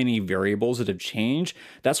so many variables that have changed.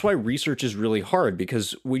 That's why research is really hard,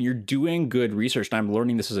 because when you're doing good research, and I'm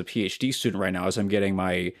learning this as a PhD student right now, as I'm getting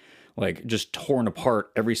my, just torn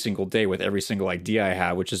apart every single day with every single idea I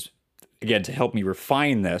have, which is, again, to help me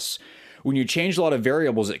refine this. When you change a lot of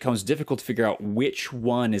variables, it becomes difficult to figure out which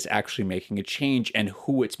one is actually making a change and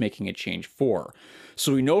who it's making a change for.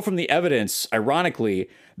 So we know from the evidence, ironically,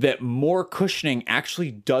 that more cushioning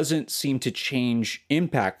actually doesn't seem to change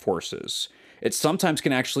impact forces. It sometimes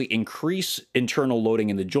can actually increase internal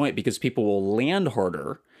loading in the joint because people will land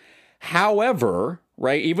harder. However,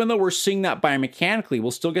 right, even though we're seeing that biomechanically,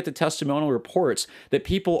 we'll still get the testimonial reports that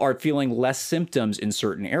people are feeling less symptoms in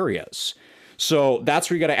certain areas. So that's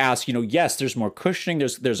where you got to ask, yes, there's more cushioning.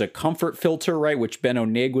 There's a comfort filter, right, which Ben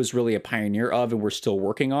Onig was really a pioneer of, and we're still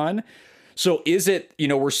working on. So is it,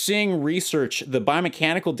 we're seeing research, the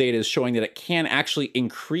biomechanical data is showing that it can actually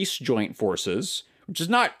increase joint forces, which is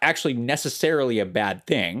not actually necessarily a bad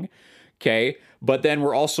thing, okay? But then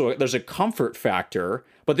there's a comfort factor,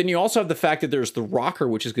 but then you also have the fact that there's the rocker,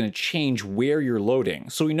 which is going to change where you're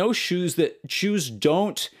loading. So we know shoes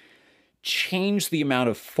don't change the amount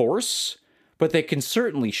of force, but they can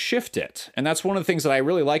certainly shift it. And that's one of the things that I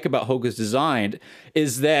really like about Hoka's design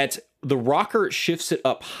is that the rocker shifts it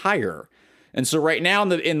up higher. And so right now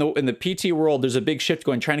in the PT world, there's a big shift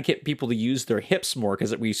going, trying to get people to use their hips more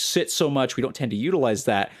because we sit so much, we don't tend to utilize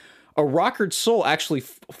that. A rockered sole actually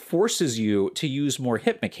forces you to use more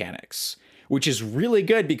hip mechanics, which is really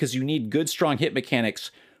good because you need good, strong hip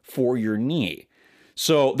mechanics for your knee.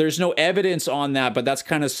 So there's no evidence on that, but that's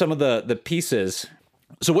kind of some of the pieces.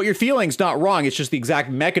 So what you're feeling is not wrong. It's just the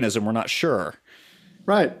exact mechanism. We're not sure.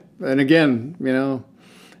 Right. And again,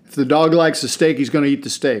 if the dog likes the steak, he's going to eat the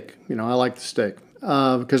steak. I like the steak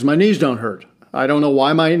because my knees don't hurt. I don't know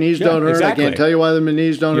why my knees don't hurt. Exactly. I can't tell you why my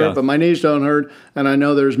knees don't hurt, but my knees don't hurt. And I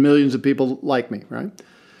know there's millions of people like me, right?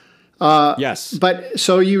 Yes. But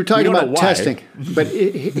so you were talking about testing. But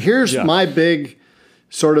here's my big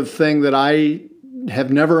sort of thing that I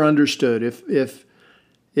have never understood.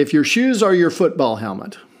 If your shoes are your football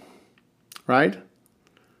helmet, right?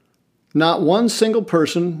 Not one single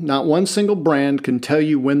person, not one single brand can tell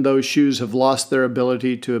you when those shoes have lost their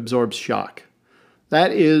ability to absorb shock.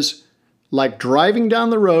 That is like driving down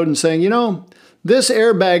the road and saying, this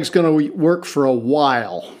airbag's going to work for a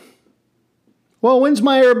while. Well, when's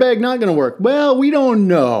my airbag not going to work? Well, we don't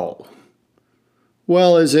know.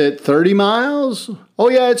 Well, is it 30 miles? Oh,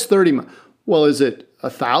 yeah, it's 30 miles. Well, is it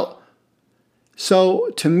 1,000? So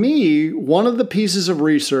to me, one of the pieces of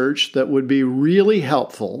research that would be really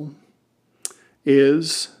helpful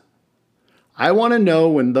is I want to know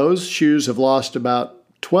when those shoes have lost about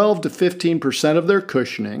 12 to 15% of their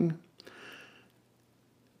cushioning.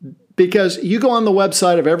 Because you go on the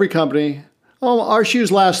website of every company, our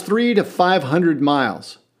shoes last 300 to 500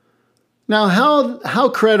 miles. Now, how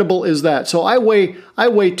credible is that? So I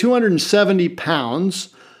weigh 270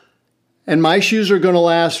 pounds, and my shoes are going to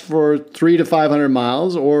last for 300 to 500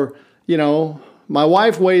 miles. Or, my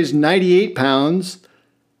wife weighs 98 pounds,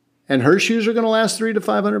 and her shoes are going to last 300 to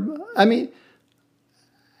 500. I mean,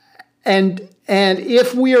 and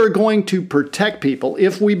if we are going to protect people,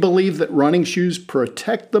 if we believe that running shoes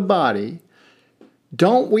protect the body,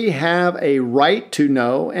 don't we have a right to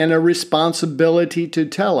know and a responsibility to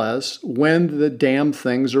tell us when the damn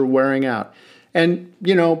things are wearing out? And,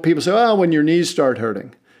 people say, oh, when your knees start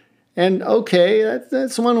hurting. And okay,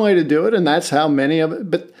 that's one way to do it, and that's how many of it.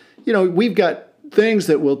 But, we've got things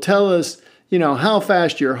that will tell us, how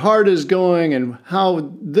fast your heart is going and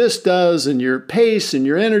how this does and your pace and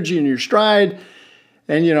your energy and your stride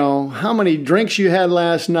and, how many drinks you had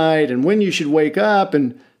last night and when you should wake up.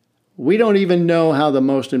 And we don't even know how the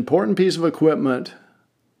most important piece of equipment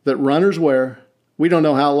that runners wear, we don't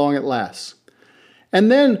know how long it lasts.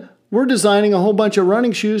 And then we're designing a whole bunch of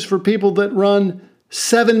running shoes for people that run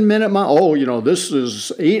 7-minute miles. Oh, this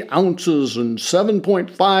is 8 ounces and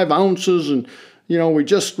 7.5 ounces and we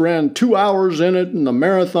just ran 2 hours in it in the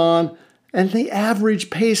marathon. And the average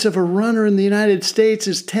pace of a runner in the United States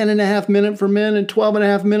is 10.5 minutes for men and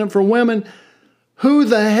 12.5 minutes for women. Who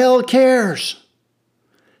the hell cares?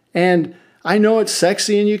 And I know it's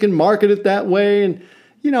sexy and you can market it that way. And,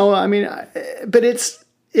 but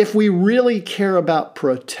if we really care about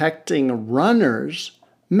protecting runners,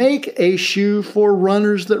 make a shoe for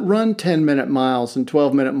runners that run 10-minute miles and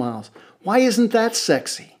 12-minute miles. Why isn't that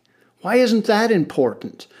sexy? Why isn't that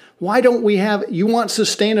important? Why don't we have, you want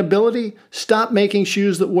sustainability? Stop making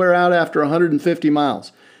shoes that wear out after 150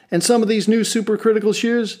 miles. And some of these new supercritical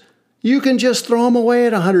shoes, you can just throw them away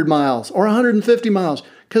at 100 miles or 150 miles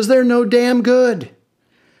because they're no damn good.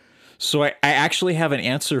 So I actually have an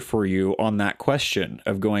answer for you on that question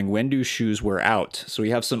of going, when do shoes wear out? So we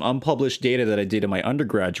have some unpublished data that I did in my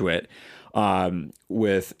undergraduate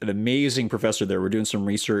with an amazing professor there. We're doing some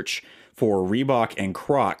research for Reebok and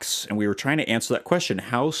Crocs, and we were trying to answer that question.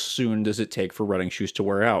 How soon does it take for running shoes to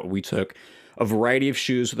wear out? We took a variety of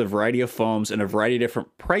shoes with a variety of foams and a variety of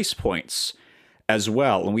different price points as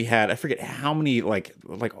well. And we had, I forget how many, like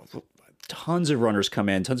tons of runners come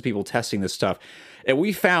in, tons of people testing this stuff. And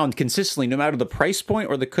we found consistently, no matter the price point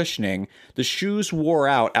or the cushioning, the shoes wore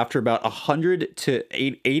out after about 100 to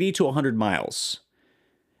 80 to 100 miles.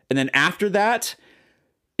 And then after that,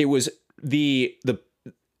 it was the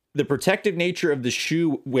protective nature of the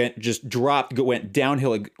shoe went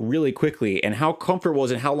downhill really quickly. And how comfortable it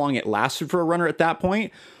was and how long it lasted for a runner at that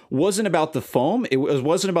point wasn't about the foam. It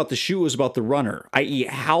wasn't about the shoe. It was about the runner, i.e.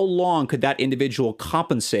 how long could that individual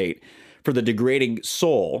compensate for the degrading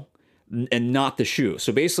sole and not the shoe.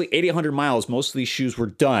 So basically 80, 100 miles, most of these shoes were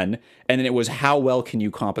done. And then it was how well can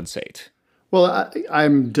you compensate? Well,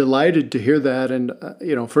 I'm delighted to hear that. And,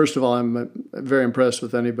 first of all, I'm very impressed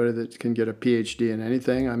with anybody that can get a PhD in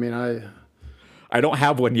anything. I mean, I don't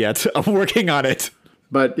have one yet. I'm working on it.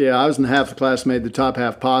 But yeah, I was in half the class, made the top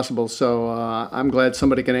half possible. So I'm glad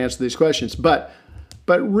somebody can answer these questions. But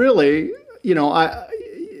really,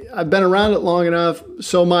 I've been around it long enough.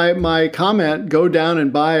 So my comment: go down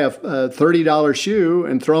and buy a $30 shoe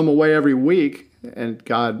and throw them away every week. And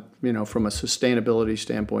God, from a sustainability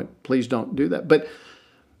standpoint, please don't do that. But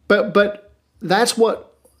that's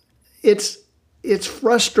what it's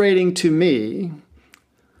frustrating to me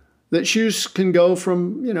that shoes can go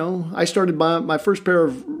from, I started buying, my first pair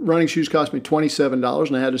of running shoes cost me $27,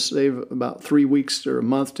 and I had to save about 3 weeks or a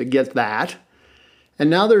month to get that. And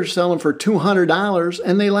now they're selling for $200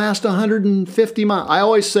 and they last 150 miles. I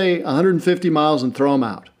always say 150 miles and throw them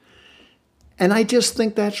out. And I just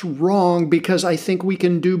think that's wrong because I think we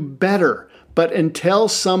can do better. But until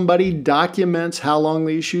somebody documents how long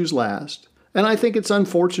these shoes last, and I think it's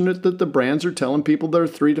unfortunate that the brands are telling people they're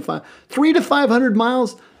 300 to 500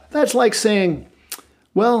 miles. That's like saying,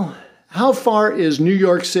 well, how far is New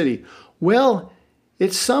York City? Well,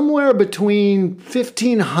 it's somewhere between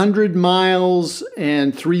 1,500 miles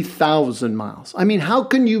and 3,000 miles. I mean, how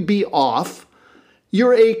can you be off?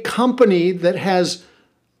 You're a company that has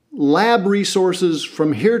lab resources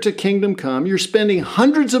from here to kingdom come. You're spending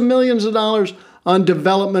hundreds of millions of dollars on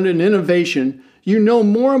development and innovation. You know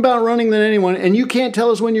more about running than anyone, and you can't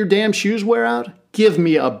tell us when your damn shoes wear out? Give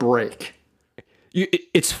me a break.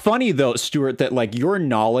 It's funny though, Stuart, that like your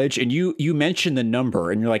knowledge, and you mentioned the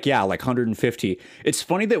number and you're like, yeah, like 150. It's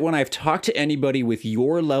funny that when I've talked to anybody with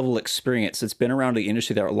your level of experience that's been around the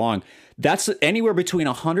industry that long, that's anywhere between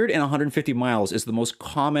 100 and 150 miles is the most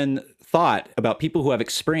common thought about people who have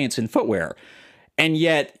experience in footwear. And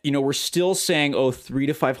yet, we're still saying, 300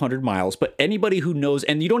 to 500 miles, but anybody who knows,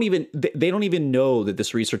 and they don't even know that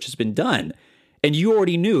this research has been done. And you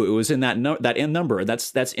already knew it was in that end number.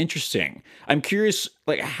 That's interesting. I'm curious,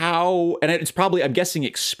 like how, and it's probably, I'm guessing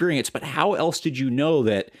experience, but how else did you know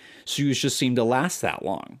that shoes just seem to last that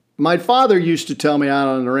long? My father used to tell me out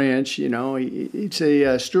on the ranch, he'd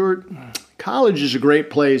say, Stuart, college is a great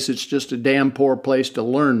place. It's just a damn poor place to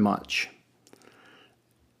learn much.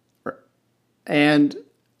 And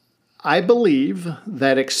I believe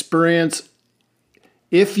that experience,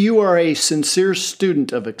 if you are a sincere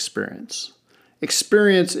student of experience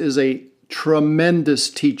is a tremendous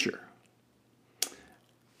teacher.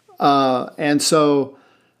 And so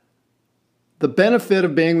the benefit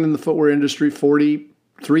of being in the footwear industry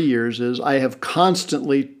 43 years is I have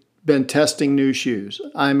constantly been testing new shoes.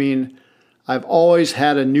 I mean, I've always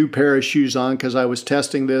had a new pair of shoes on because I was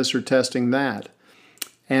testing this or testing that.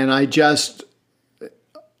 And I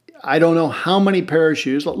don't know how many pair of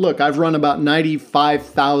shoes. Look, I've run about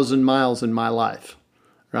 95,000 miles in my life,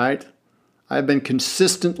 right? I've been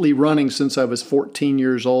consistently running since I was 14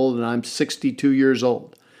 years old, and I'm 62 years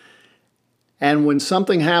old. And when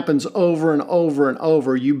something happens over and over and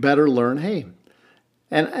over, you better learn, hey.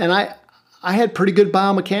 And I had pretty good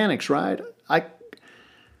biomechanics, right?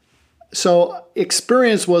 So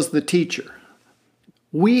experience was the teacher.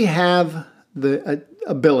 We have the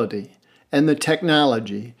ability and the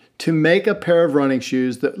technology to make a pair of running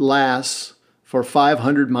shoes that lasts for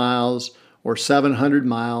 500 miles or 700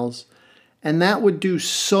 miles. And that would do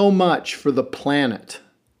so much for the planet.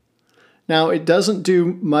 Now, it doesn't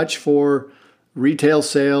do much for retail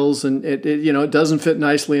sales, and it doesn't fit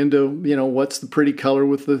nicely into, what's the pretty color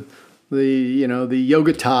with the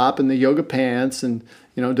yoga top and the yoga pants, and,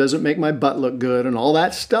 doesn't make my butt look good and all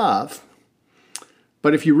that stuff.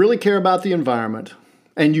 But if you really care about the environment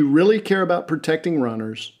and you really care about protecting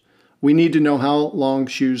runners, we need to know how long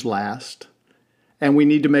shoes last. And we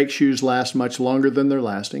need to make shoes last much longer than they're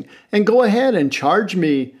lasting. And go ahead and charge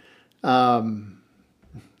me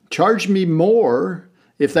more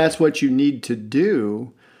if that's what you need to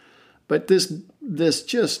do. But this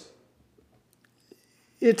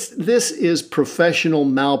is professional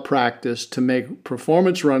malpractice to make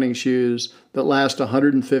performance running shoes that last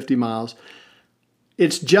 150 miles.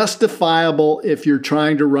 It's justifiable if you're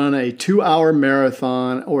trying to run a 2-hour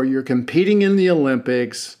marathon or you're competing in the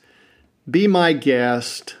Olympics. Be my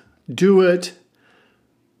guest, do it.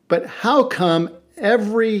 But how come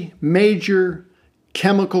every major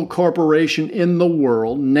chemical corporation in the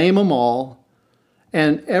world, name them all,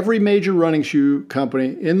 and every major running shoe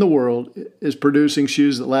company in the world is producing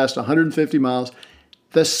shoes that last 150 miles,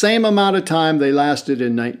 the same amount of time they lasted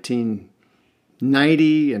in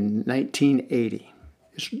 1990 and 1980?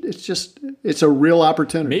 It's a real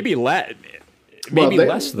opportunity. Maybe less.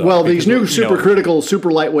 Less, though. Well, these new supercritical,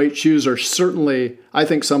 super lightweight shoes are certainly, I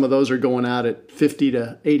think some of those are going out at 50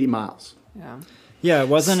 to 80 miles. Yeah,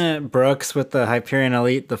 wasn't it Brooks with the Hyperion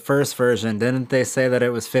Elite, the first version? Didn't they say that it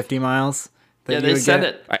was 50 miles? Yeah, they said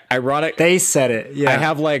it. Ironic. They said it. Yeah, I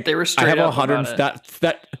have like they were straight I have up 100 about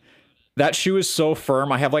it. that shoe is so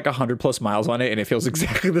firm. I have like 100+ miles on it, and it feels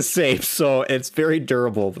exactly the same. So it's very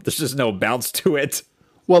durable, but there's just no bounce to it.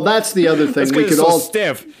 Well, that's the other thing. We could all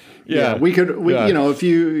stiff. Yeah, we could. You know, if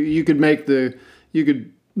you could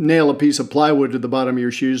nail a piece of plywood to the bottom of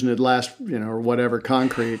your shoes and it'd last, you know, or whatever,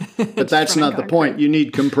 concrete. But that's not the point. You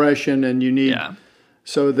need compression and you need. Yeah.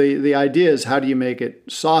 So the idea is, how do you make it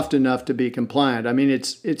soft enough to be compliant? I mean,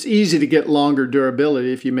 it's easy to get longer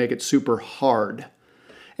durability if you make it super hard.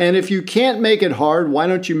 And if you can't make it hard, why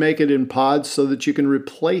don't you make it in pods so that you can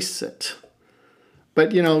replace it?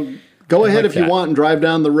 But, you know, go ahead if you want and drive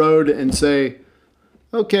down the road and say,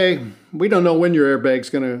 okay, we don't know when your airbag's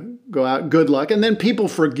going to go out. Good luck. And then people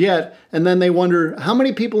forget, and then they wonder, how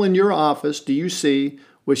many people in your office do you see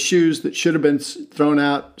with shoes that should have been thrown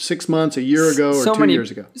out 6 months, a year ago, or 2 years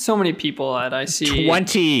ago? So many people that I see.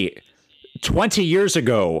 20 years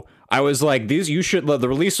ago, I was like, these, you should, the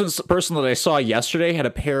release person that I saw yesterday had a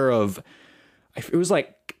pair of, it was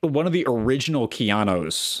like one of the original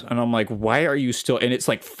Keanos. And I'm like, why are you still, and it's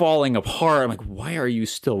like falling apart. I'm like, why are you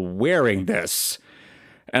still wearing this?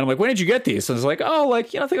 And I'm like, when did you get these? And it's like, oh,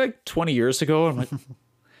 like, you know, I think like 20 years ago. I'm like,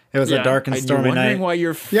 it was a dark and stormy night. Why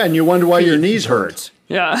your and you wonder why your knees hurt.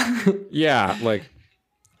 Yeah. Yeah, like,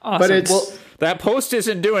 awesome. But it's that post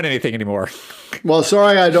isn't doing anything anymore. Well,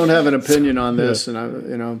 sorry, I don't have an opinion on this,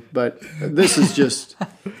 and but this is just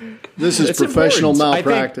it's professional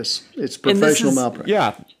malpractice. It's professional malpractice.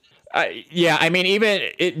 Yeah. Yeah, I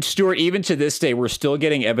mean, Stuart, even to this day, we're still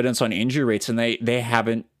getting evidence on injury rates, and they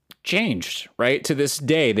haven't changed, right? To this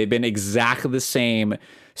day, they've been exactly the same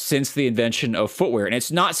since the invention of footwear. And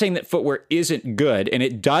it's not saying that footwear isn't good, and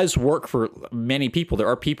it does work for many people. There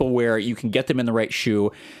are people where you can get them in the right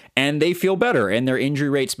shoe and they feel better and their injury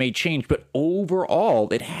rates may change, but overall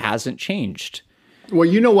it hasn't changed. Well,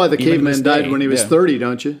 you know why the caveman died when he was 30,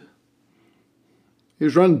 don't you? He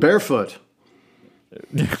was running barefoot.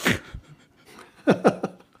 I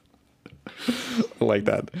like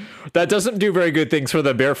that. That doesn't do very good things for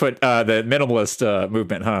the barefoot, the minimalist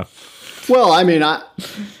movement, huh? Well, I mean,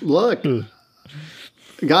 look,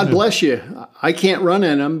 God bless you. I can't run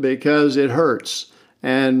in them because it hurts.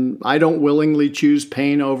 And I don't willingly choose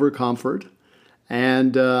pain over comfort.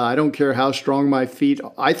 And I don't care how strong my feet.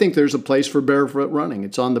 I think there's a place for barefoot running.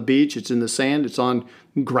 It's on the beach. It's in the sand. It's on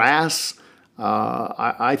grass.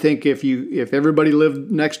 I think if everybody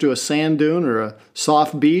lived next to a sand dune or a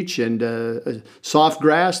soft beach and a soft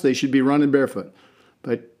grass, they should be running barefoot.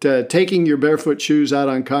 But taking your barefoot shoes out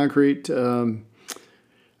on concrete, well,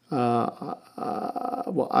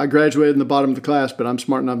 I graduated in the bottom of the class, but I'm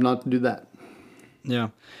smart enough not to do that. Yeah.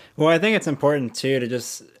 Well, I think it's important, too, to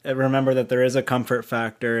just remember that there is a comfort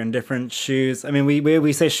factor in different shoes. I mean,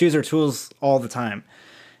 we say shoes are tools all the time.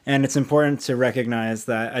 And it's important to recognize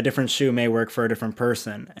that a different shoe may work for a different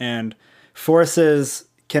person. And forces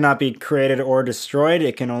cannot be created or destroyed.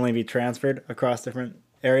 It can only be transferred across different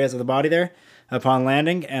areas of the body there upon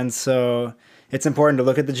landing. And so it's important to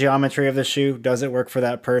look at the geometry of the shoe. Does it work for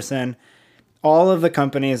that person? All of the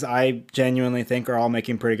companies, I genuinely think, are all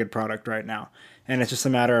making pretty good product right now. And it's just a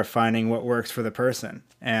matter of finding what works for the person.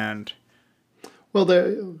 And well,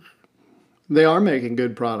 they are making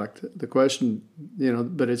good product. The question,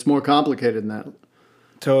 but it's more complicated than that.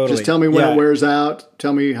 Totally. Just tell me when it wears out.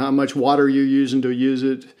 Tell me how much water you're using to use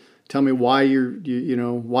it. Tell me why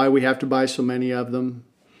why we have to buy so many of them.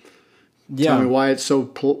 Yeah. Tell me why it's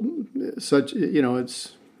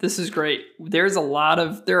it's. This is great. There are a lot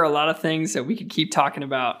of things that we could keep talking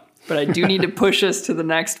about, but I do need to push us to the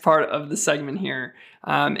next part of the segment here.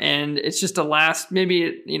 And it's just a last,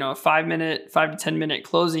 maybe, a 5 to 10 minute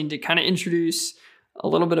closing to kind of introduce a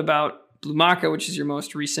little bit about Blumaka, which is your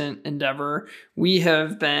most recent endeavor. We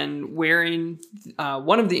have been wearing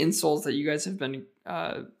one of the insoles that you guys have been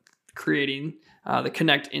creating, the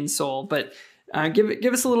Connect insole, but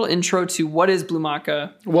give us a little intro to what is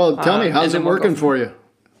Blumaka. Well, tell me, how's it working for you?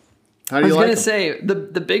 How do you like it? I was going to say,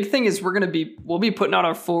 the big thing is we'll be putting out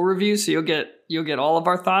our full review, so you'll get all of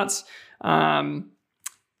our thoughts.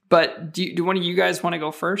 But do one of you guys want to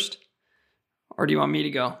go first? Or do you want me to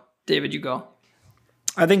go? David, you go.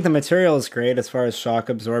 I think the material is great as far as shock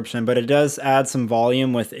absorption, but it does add some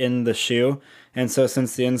volume within the shoe. And so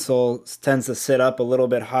since the insole tends to sit up a little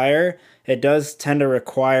bit higher, it does tend to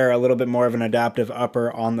require a little bit more of an adaptive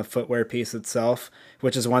upper on the footwear piece itself,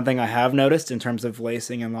 which is one thing I have noticed in terms of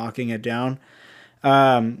lacing and locking it down.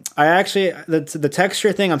 I actually, the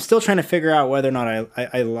texture thing, I'm still trying to figure out whether or not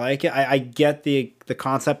I like it. I get the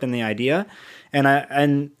concept and the idea.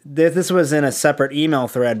 And this was in a separate email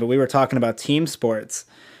thread, but we were talking about team sports.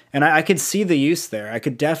 And I could see the use there. I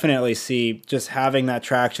could definitely see just having that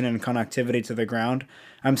traction and connectivity to the ground.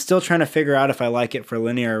 I'm still trying to figure out if I like it for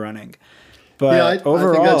linear running. But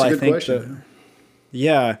overall, I think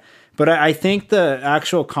I think the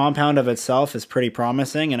actual compound of itself is pretty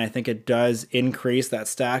promising, and I think it does increase that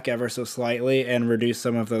stack ever so slightly and reduce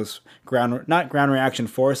some of those not ground reaction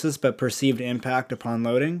forces, but perceived impact upon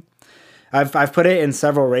loading. I've put it in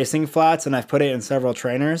several racing flats, and I've put it in several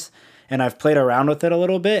trainers, and I've played around with it a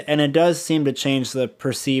little bit, and it does seem to change the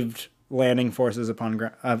perceived landing forces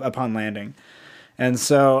upon landing. And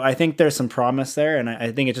so I think there's some promise there, and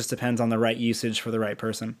I think it just depends on the right usage for the right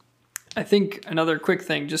person. I think another quick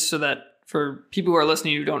thing, just so that for people who are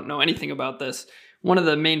listening who don't know anything about this, one of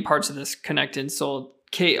the main parts of this Connect insole,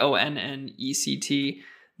 KONNECT,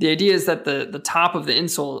 the idea is that the top of the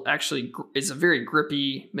insole actually is a very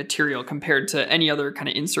grippy material compared to any other kind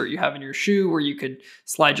of insert you have in your shoe where you could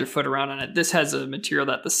slide your foot around on it. This has a material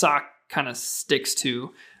that the sock kind of sticks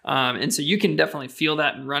to. And so you can definitely feel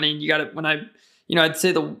that in running. You got it I'd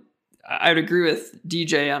say I would agree with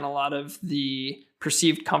DJ on a lot of the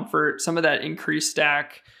perceived comfort, some of that increased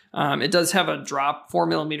stack. It does have a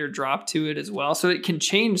 4mm drop to it as well. So it can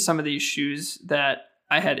change some of these shoes that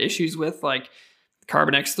I had issues with, like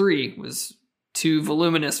Carbon X3 was too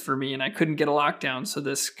voluminous for me and I couldn't get a lockdown. So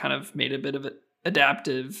this kind of made a bit of an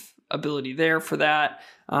adaptive ability there for that.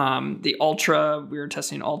 The Ultra, we were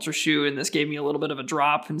testing an Ultra shoe and this gave me a little bit of a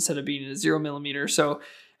drop instead of being a 0mm. So,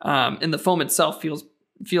 and the foam itself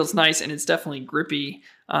feels nice and it's definitely grippy.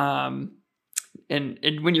 And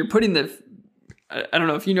when you're putting I don't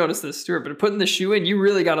know if you noticed this, Stuart, but putting the shoe in, you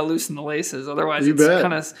really got to loosen the laces. Otherwise it's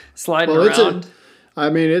kind of sliding around.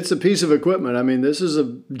 It's a piece of equipment. This is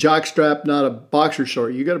a jock strap, not a boxer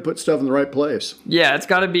short. You got to put stuff in the right place. Yeah, it's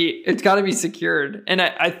got to be secured. And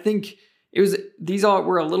I think these all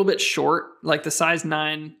were a little bit short. Like the size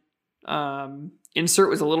 9 insert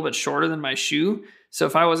was a little bit shorter than my shoe. So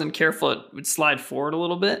if I wasn't careful, it would slide forward a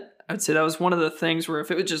little bit. I'd say that was one of the things where if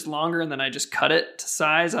it was just longer and then I just cut it to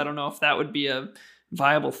size, I don't know if that would be a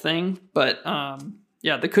viable thing. But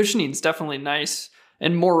the cushioning is definitely nice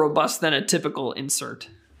and more robust than a typical insert.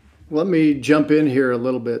 Let me jump in here a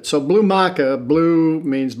little bit. So Blue Maca, blue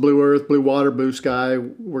means blue earth, blue water, blue sky.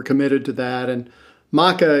 We're committed to that. And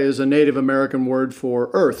Maca is a Native American word for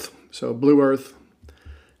earth, so blue earth.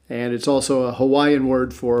 And it's also a Hawaiian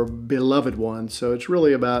word for beloved one. So it's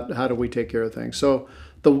really about how do we take care of things. So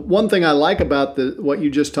the one thing I like about what you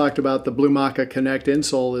just talked about, the Blue Maca Connect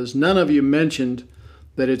insole, is none of you mentioned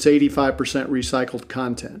that it's 85% recycled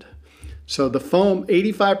content. So the foam,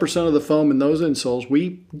 85% of the foam in those insoles,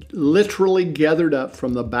 we literally gathered up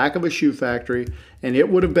from the back of a shoe factory, and it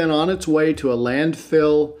would have been on its way to a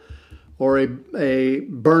landfill or a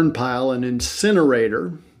burn pile, an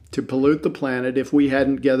incinerator, to pollute the planet if we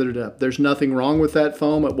hadn't gathered it up. There's nothing wrong with that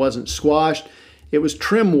foam. It wasn't squashed. It was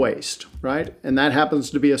trim waste, right? And that happens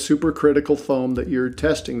to be a supercritical foam that you're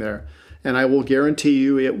testing there. And I will guarantee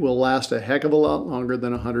you it will last a heck of a lot longer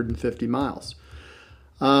than 150 miles.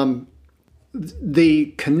 The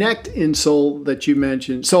Connect insole that you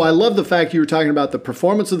mentioned, so I love the fact you were talking about the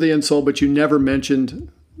performance of the insole, but you never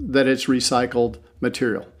mentioned that it's recycled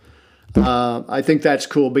material. I think that's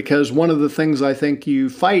cool because one of the things I think you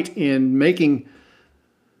fight in making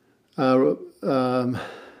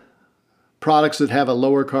products that have a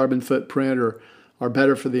lower carbon footprint or are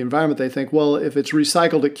better for the environment, they think, well, if it's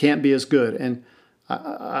recycled, it can't be as good. And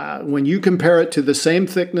when you compare it to the same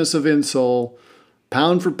thickness of insole,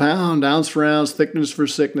 pound for pound, ounce for ounce, thickness for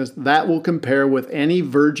thickness, that will compare with any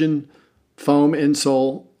virgin foam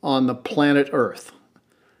insole on the planet Earth.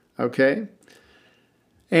 Okay?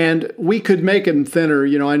 And we could make them thinner.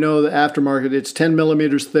 I know the aftermarket, it's 10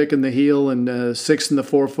 millimeters thick in the heel and 6 in the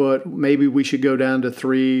forefoot. Maybe we should go down to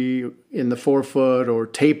 3 in the forefoot or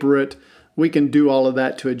taper it. We can do all of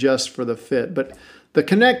that to adjust for the fit. But the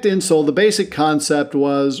Connect insole, the basic concept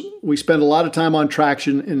was we spend a lot of time on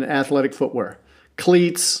traction in athletic footwear.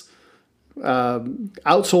 Cleats,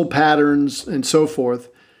 outsole patterns, and so forth,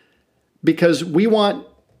 because we want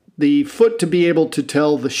the foot to be able to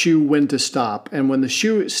tell the shoe when to stop. And when the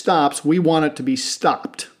shoe stops, we want it to be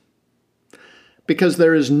stopped. Because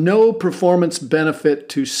there is no performance benefit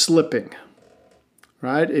to slipping,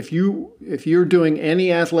 right? If you're doing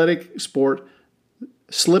any athletic sport,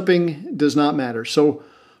 slipping does not matter. So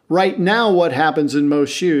right now what happens in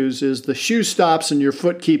most shoes is the shoe stops and your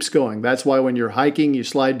foot keeps going. That's why when you're hiking, you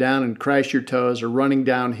slide down and crash your toes, or running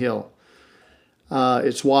downhill.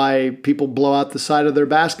 It's why people blow out the side of their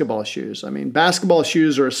basketball shoes. Basketball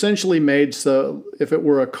shoes are essentially made so if it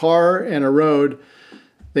were a car and a road,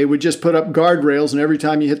 They would just put up guardrails, and every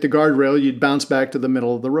time you hit the guardrail, you'd bounce back to the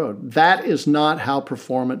middle of the road. That is not how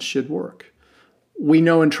performance should work. We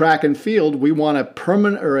know in track and field, we want a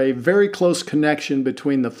permanent or a very close connection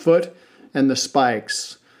between the foot and the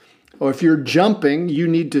spikes. Or if you're jumping, you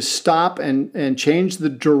need to stop and change the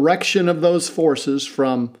direction of those forces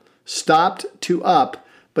from stopped to up.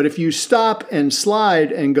 But if you stop and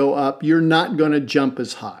slide and go up, you're not going to jump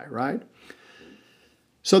as high, right?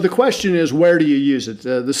 So the question is, where do you use it?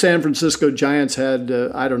 The San Francisco Giants had,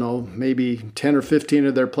 maybe 10 or 15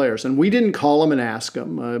 of their players. And we didn't call them and ask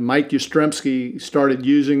them. Mike Yastrzemski started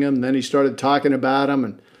using them. Then he started talking about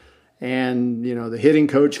them. And the hitting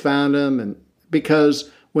coach found them. And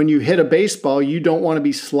because when you hit a baseball, you don't want to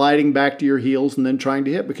be sliding back to your heels and then trying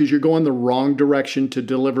to hit because you're going the wrong direction to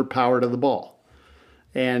deliver power to the ball.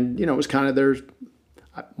 And, it was kind of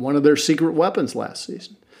one of their secret weapons last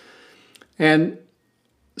season. And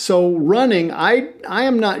so running, I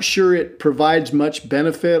am not sure it provides much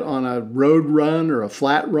benefit on a road run or a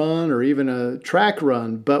flat run or even a track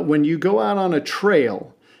run. But when you go out on a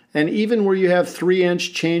trail, and even where you have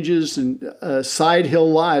 3-inch changes and side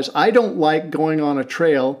hill lies, I don't like going on a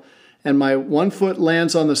trail and my one foot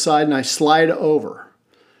lands on the side and I slide over.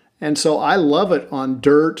 And so I love it on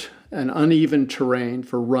dirt and uneven terrain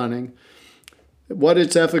for running. What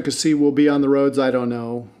its efficacy will be on the roads, I don't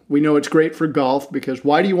know. We know it's great for golf because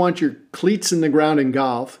why do you want your cleats in the ground in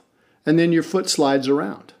golf and then your foot slides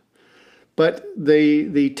around? But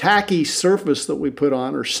the tacky surface that we put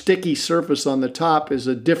on or sticky surface on the top is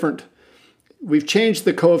a different. We've changed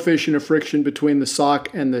the coefficient of friction between the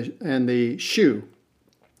sock and the shoe.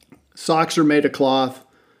 Socks are made of cloth.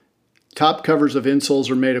 Top covers of insoles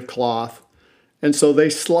are made of cloth. And so they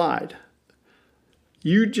slide.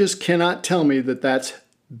 You just cannot tell me that that's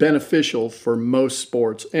beneficial for most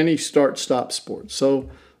sports, any start-stop sports. So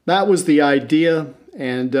that was the idea,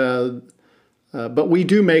 and but we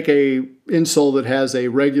do make a insole that has a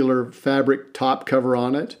regular fabric top cover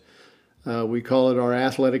on it. We call it our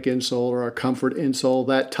athletic insole or our comfort insole.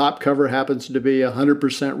 That top cover happens to be 100%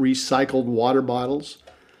 recycled water bottles.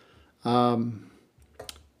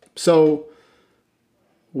 So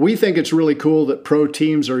we think it's really cool that pro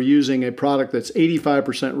teams are using a product that's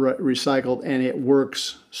 85% recycled and it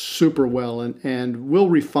works super well. And we'll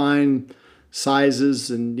refine sizes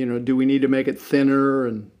and, do we need to make it thinner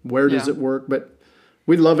and where does it work? But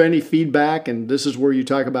we'd love any feedback. And this is where you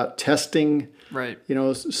talk about testing. Right.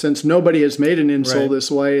 Since nobody has made an insole this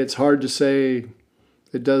way, it's hard to say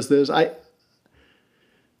it does this. I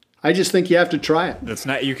just think you have to try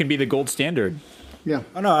it. You can be the gold standard. Yeah.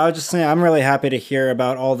 Oh, no, I was just saying I'm really happy to hear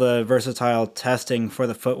about all the versatile testing for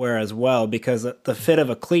the footwear as well, because the fit of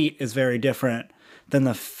a cleat is very different than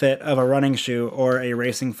the fit of a running shoe or a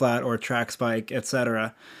racing flat or track spike,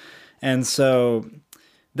 etc. And so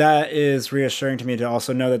that is reassuring to me to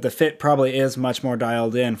also know that the fit probably is much more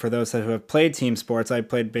dialed in for those who have played team sports. I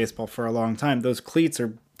played baseball for a long time. Those cleats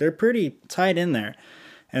they're pretty tight in there.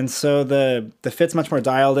 And so the fit's much more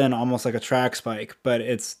dialed in, almost like a track spike, but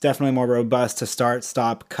it's definitely more robust to start,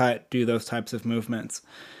 stop, cut, do those types of movements.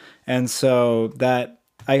 And so that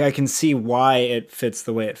I can see why it fits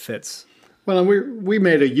the way it fits. Well, and we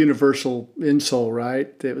made a universal insole, right?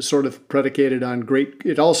 It was sort of predicated on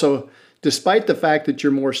it also, despite the fact that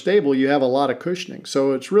you're more stable, you have a lot of cushioning.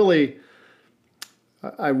 So it's really,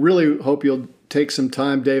 I really hope you'll take some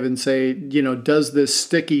time, Dave, and say, does this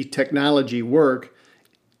sticky technology work?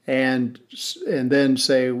 And then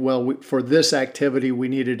say, well, for this activity, we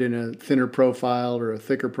need it in a thinner profile or a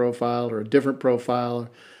thicker profile or a different profile,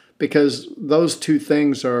 because those two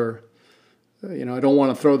things are, I don't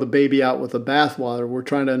want to throw the baby out with the bathwater. We're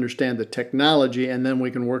trying to understand the technology, and then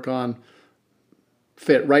we can work on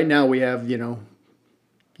fit. Right now we have,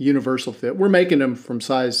 universal fit. We're making them from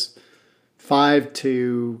size 5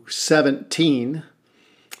 to 17.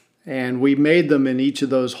 And we made them in each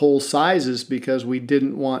of those whole sizes because we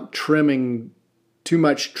didn't want too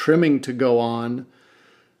much trimming to go on.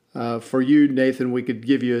 For you, Nathan, we could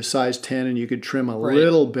give you a size 10 and you could trim a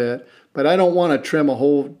little bit. But I don't want to trim a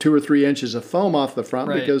whole 2 or 3 inches of foam off the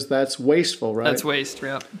front because that's wasteful, right? That's waste,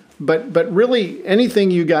 yeah. But really,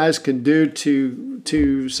 anything you guys can do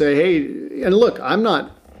to say, hey, and look,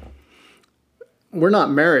 we're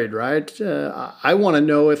not married, right? I want to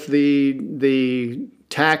know if the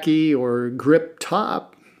tacky or grip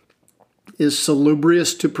top is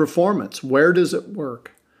salubrious to performance. Where does it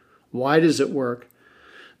work? Why does it work?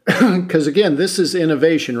 Because again, this is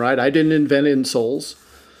innovation, right? I didn't invent insoles,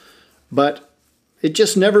 but it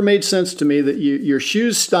just never made sense to me that your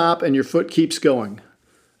shoes stop and your foot keeps going.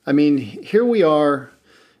 I mean, here we are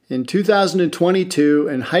in 2022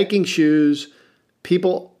 and hiking shoes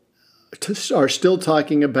people are still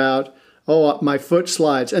talking about, oh, my foot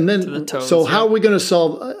slides. And then, toes, so how are we going to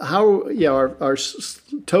solve, our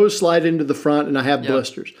toes slide into the front and I have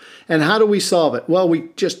blisters. And how do we solve it? Well, we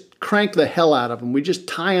just crank the hell out of them. We just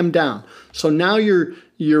tie them down. So now you're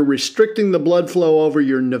restricting the blood flow over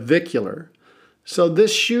your navicular. So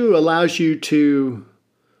this shoe allows you to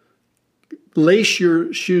lace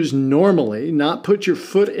your shoes normally, not put your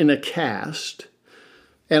foot in a cast.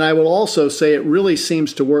 And I will also say it really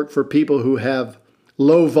seems to work for people who have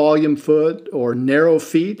low volume foot or narrow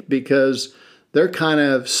feet, because they're kind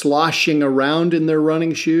of sloshing around in their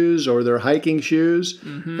running shoes or their hiking shoes.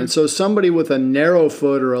 Mm-hmm. And so somebody with a narrow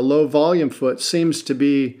foot or a low volume foot seems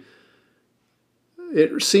to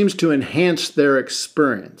enhance their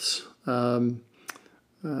experience. So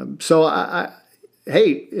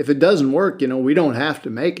hey, if it doesn't work, we don't have to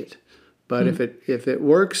make it. But if it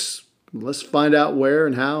works, let's find out where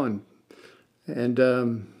and how,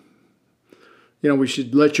 and we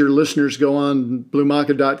should let your listeners go on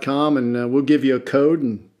bluemaca.com, and we'll give you a code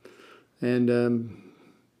and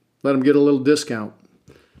let them get a little discount.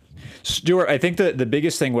 Stuart, I think the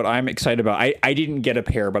biggest thing, what I'm excited about, I didn't get a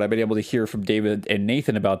pair, but I've been able to hear from David and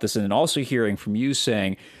Nathan about this, and then also hearing from you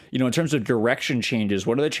saying, in terms of direction changes,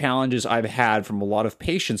 one of the challenges I've had from a lot of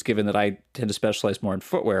patients, given that I tend to specialize more in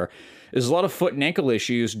footwear, is a lot of foot and ankle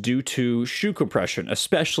issues due to shoe compression,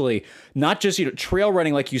 especially not just, trail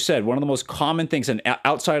running, like you said. One of the most common things, and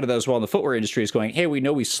outside of that as well in the footwear industry, is going, hey, we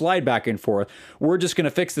know we slide back and forth. We're just going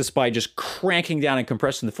to fix this by just cranking down and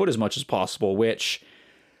compressing the foot as much as possible, which,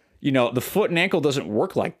 the foot and ankle doesn't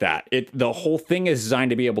work like that. The whole thing is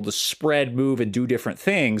designed to be able to spread, move, and do different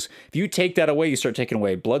things. If you take that away, you start taking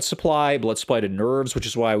away blood supply to nerves, which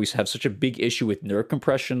is why we have such a big issue with nerve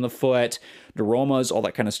compression in the foot, neuromas, all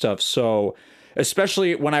that kind of stuff. So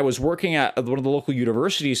especially when I was working at one of the local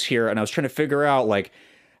universities here, and I was trying to figure out,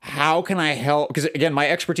 how can I help? Because again, my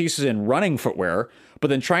expertise is in running footwear,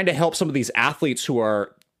 but then trying to help some of these athletes who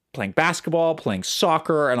are playing basketball, playing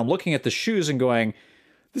soccer, and I'm looking at the shoes and going,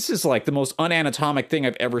 this is the most unanatomic thing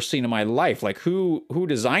I've ever seen in my life. Who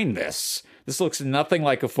designed this? This looks nothing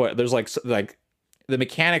like a foot. There's the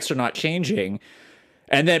mechanics are not changing.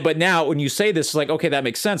 And then, but now when you say this, it's okay, that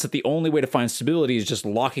makes sense, that the only way to find stability is just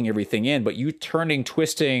locking everything in. But you turning,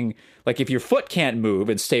 twisting, if your foot can't move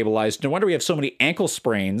and stabilize, no wonder we have so many ankle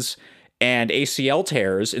sprains and ACL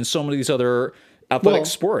tears in so many of these other athletic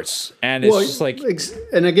sports. And it's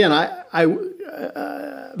and again, I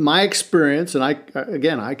my experience, and I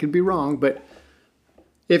could be wrong, but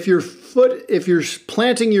if you're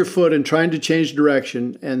planting your foot and trying to change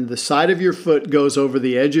direction, and the side of your foot goes over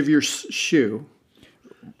the edge of your shoe,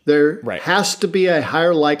 there has to be a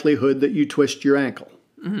higher likelihood that you twist your ankle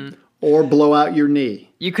or blow out your knee.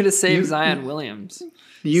 You could have saved Zion Williamson.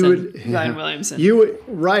 Zion Williamson. You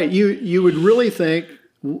would really think.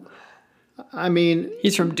 I mean,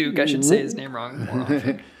 he's from Duke. I should say his name wrong more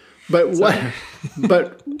often. But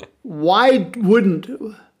why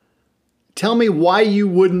wouldn't? Tell me why you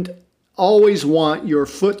wouldn't always want your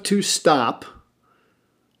foot to stop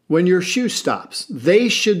when your shoe stops. They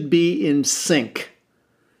should be in sync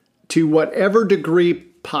to whatever degree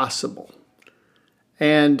possible.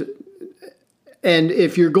 And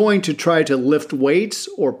if you're going to try to lift weights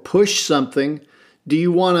or push something, do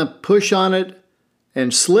you want to push on it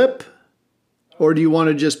and slip, or do you want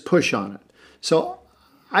to just push on it? So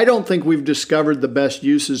I don't think we've discovered the best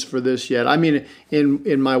uses for this yet. I mean,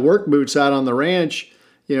 in my work boots out on the ranch,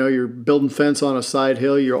 you're building fence on a side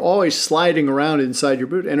hill, you're always sliding around inside your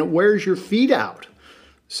boot, and it wears your feet out.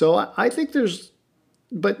 So I think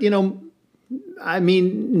but maybe,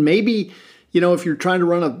 if you're trying to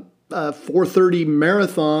run a 4:30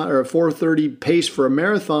 marathon or a 4:30 pace for a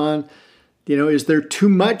marathon, is there too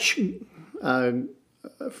much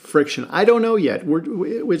friction? I don't know yet.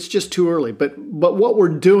 It's just too early. But what we're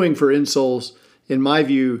doing for insoles, in my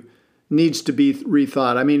view, needs to be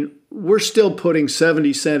rethought. I mean, we're still putting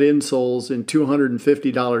 70-cent insoles in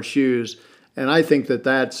 $250 shoes, and I think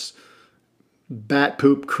that's bat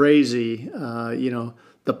poop crazy.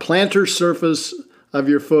 The plantar surface of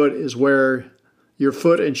your foot is where your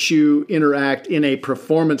foot and shoe interact in a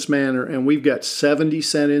performance manner, and we've got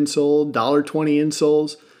 70-cent insole, $1.20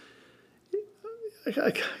 insoles.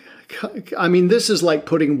 I mean, this is like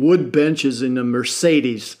putting wood benches in a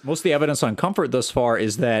Mercedes. Most of the evidence on comfort thus far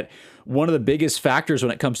is that one of the biggest factors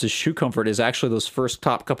when it comes to shoe comfort is actually those first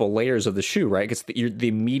top couple layers of the shoe, right? It's the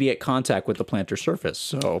immediate contact with the plantar surface.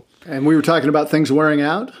 So, and we were talking about things wearing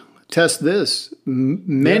out. Test this.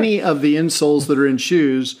 Many of the insoles that are in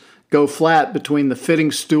shoes go flat between the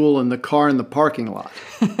fitting stool and the car in the parking lot.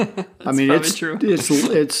 I mean, it's true.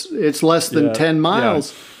 It's less than 10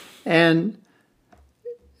 miles, and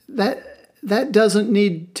that doesn't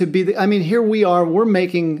need to be. I mean, here we are. We're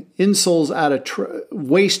making insoles out of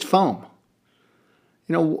waste foam.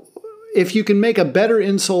 You know, if you can make a better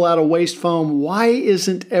insole out of waste foam, why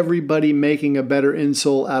isn't everybody making a better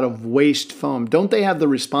insole out of waste foam? Don't they have the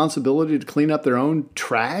responsibility to clean up their own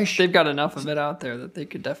trash? They've got enough of it out there that they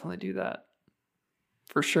could definitely do that.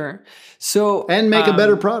 For sure. So and make a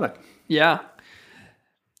better product. Yeah.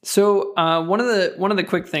 So one of the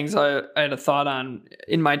quick things I had a thought on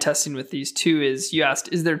in my testing with these two is you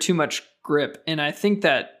asked, is there too much grip? And I think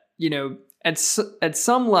that, you know, at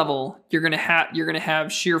some level, you're gonna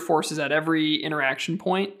have shear forces at every interaction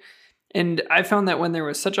point, and I found that when there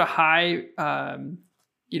was such a high,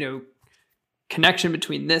 connection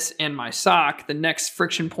between this and my sock, the next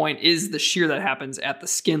friction point is the shear that happens at the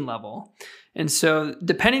skin level. And so,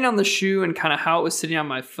 depending on the shoe and kind of how it was sitting on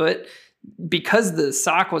my foot, because the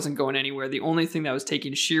sock wasn't going anywhere, the only thing that was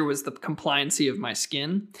taking shear was the compliancy of my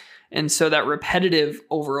skin, and so that repetitive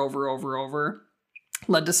over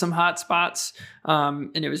led to some hot spots,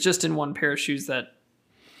 and it was just in one pair of shoes that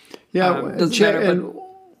doesn't matter.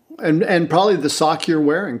 And probably the sock you're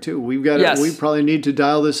wearing too. We probably need to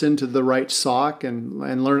dial this into the right sock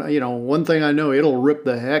and learn. You know, one thing I know, it'll rip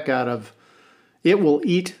the heck out of. It will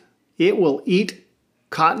eat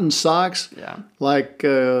cotton socks. Yeah. Like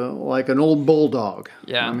an old bulldog.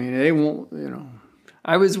 Yeah. I mean, they won't. You know.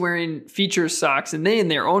 I was wearing feature socks, and they in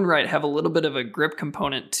their own right have a little bit of a grip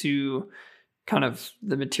component to kind of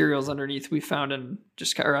the materials underneath we found, and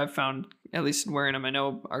I've found, at least in wearing them. I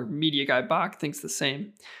know our media guy Bach thinks the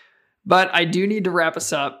same. But I do need to wrap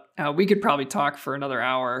us up. We could probably talk for another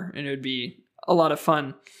hour, and it would be a lot of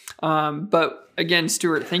fun. But again,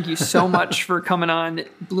 Stuart, thank you so much for coming on.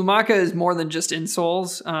 Blumaka is more than just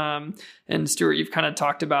insoles. And Stuart, you've kind of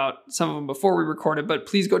talked about some of them before we recorded, but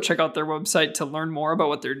please go check out their website to learn more about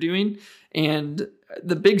what they're doing. And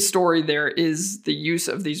the big story there is the use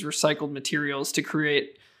of these recycled materials to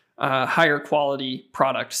create higher quality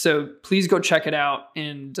product. So please go check it out.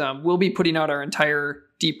 And we'll be putting out our entire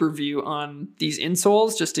deep review on these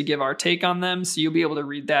insoles just to give our take on them. So you'll be able to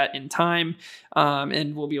read that in time.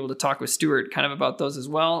 And we'll be able to talk with Stuart kind of about those as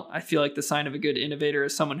well. I feel like the sign of a good innovator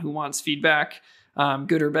is someone who wants feedback,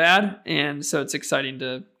 good or bad. And so it's exciting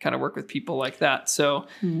to kind of work with people like that. So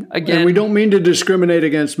again, and we don't mean to discriminate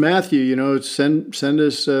against Matthew, you know, send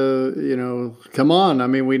us, come on. I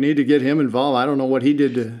mean, we need to get him involved. I don't know what he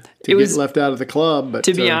did to get left out of the club, but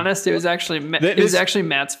to be honest, it was actually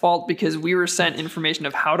Matt's fault, because we were sent information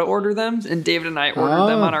of how to order them, and David and I ordered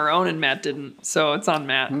them on our own, and Matt didn't. So it's on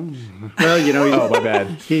Matt. Well, you know, oh, my bad.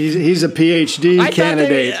 He's a PhD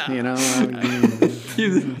candidate, you know.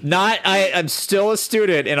 I'm still a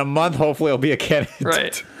student. In a month, hopefully I'll be a candidate.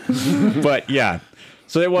 Right. But yeah.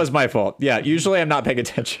 So it was my fault. Yeah. Usually I'm not paying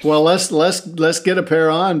attention. Well, let's get a pair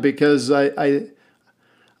on, because I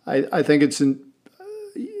think it's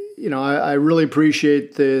I really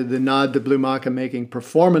appreciate the nod to Blumaka making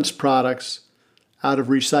performance products out of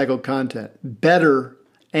recycled content, better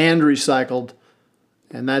and recycled,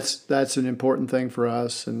 and that's an important thing for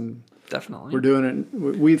us. And definitely, we're doing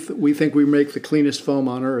it. We think we make the cleanest foam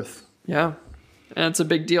on earth. Yeah. And it's a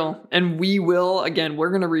big deal. And we're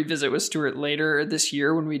going to revisit with Stuart later this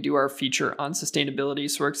year when we do our feature on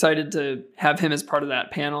sustainability. So we're excited to have him as part of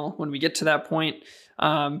that panel when we get to that point.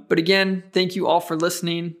 But again, thank you all for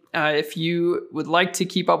listening. If you would like to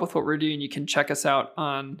keep up with what we're doing, you can check us out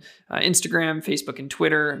on Instagram, Facebook, and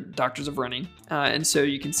Twitter, Doctors of Running. And so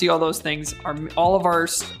you can see all those things, all of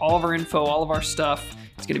our info, all of our stuff.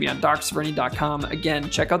 It's going to be on doctorsofrunning.com. Again,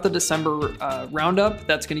 check out the December roundup.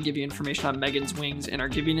 That's going to give you information on Megan's Wings and our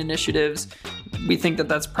giving initiatives. We think that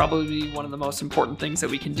that's probably one of the most important things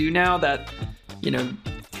that we can do now that,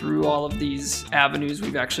 through all of these avenues,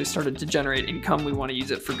 we've actually started to generate income. We want to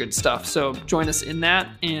use it for good stuff. So join us in that.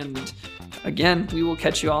 And again, we will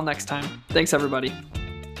catch you all next time. Thanks, everybody.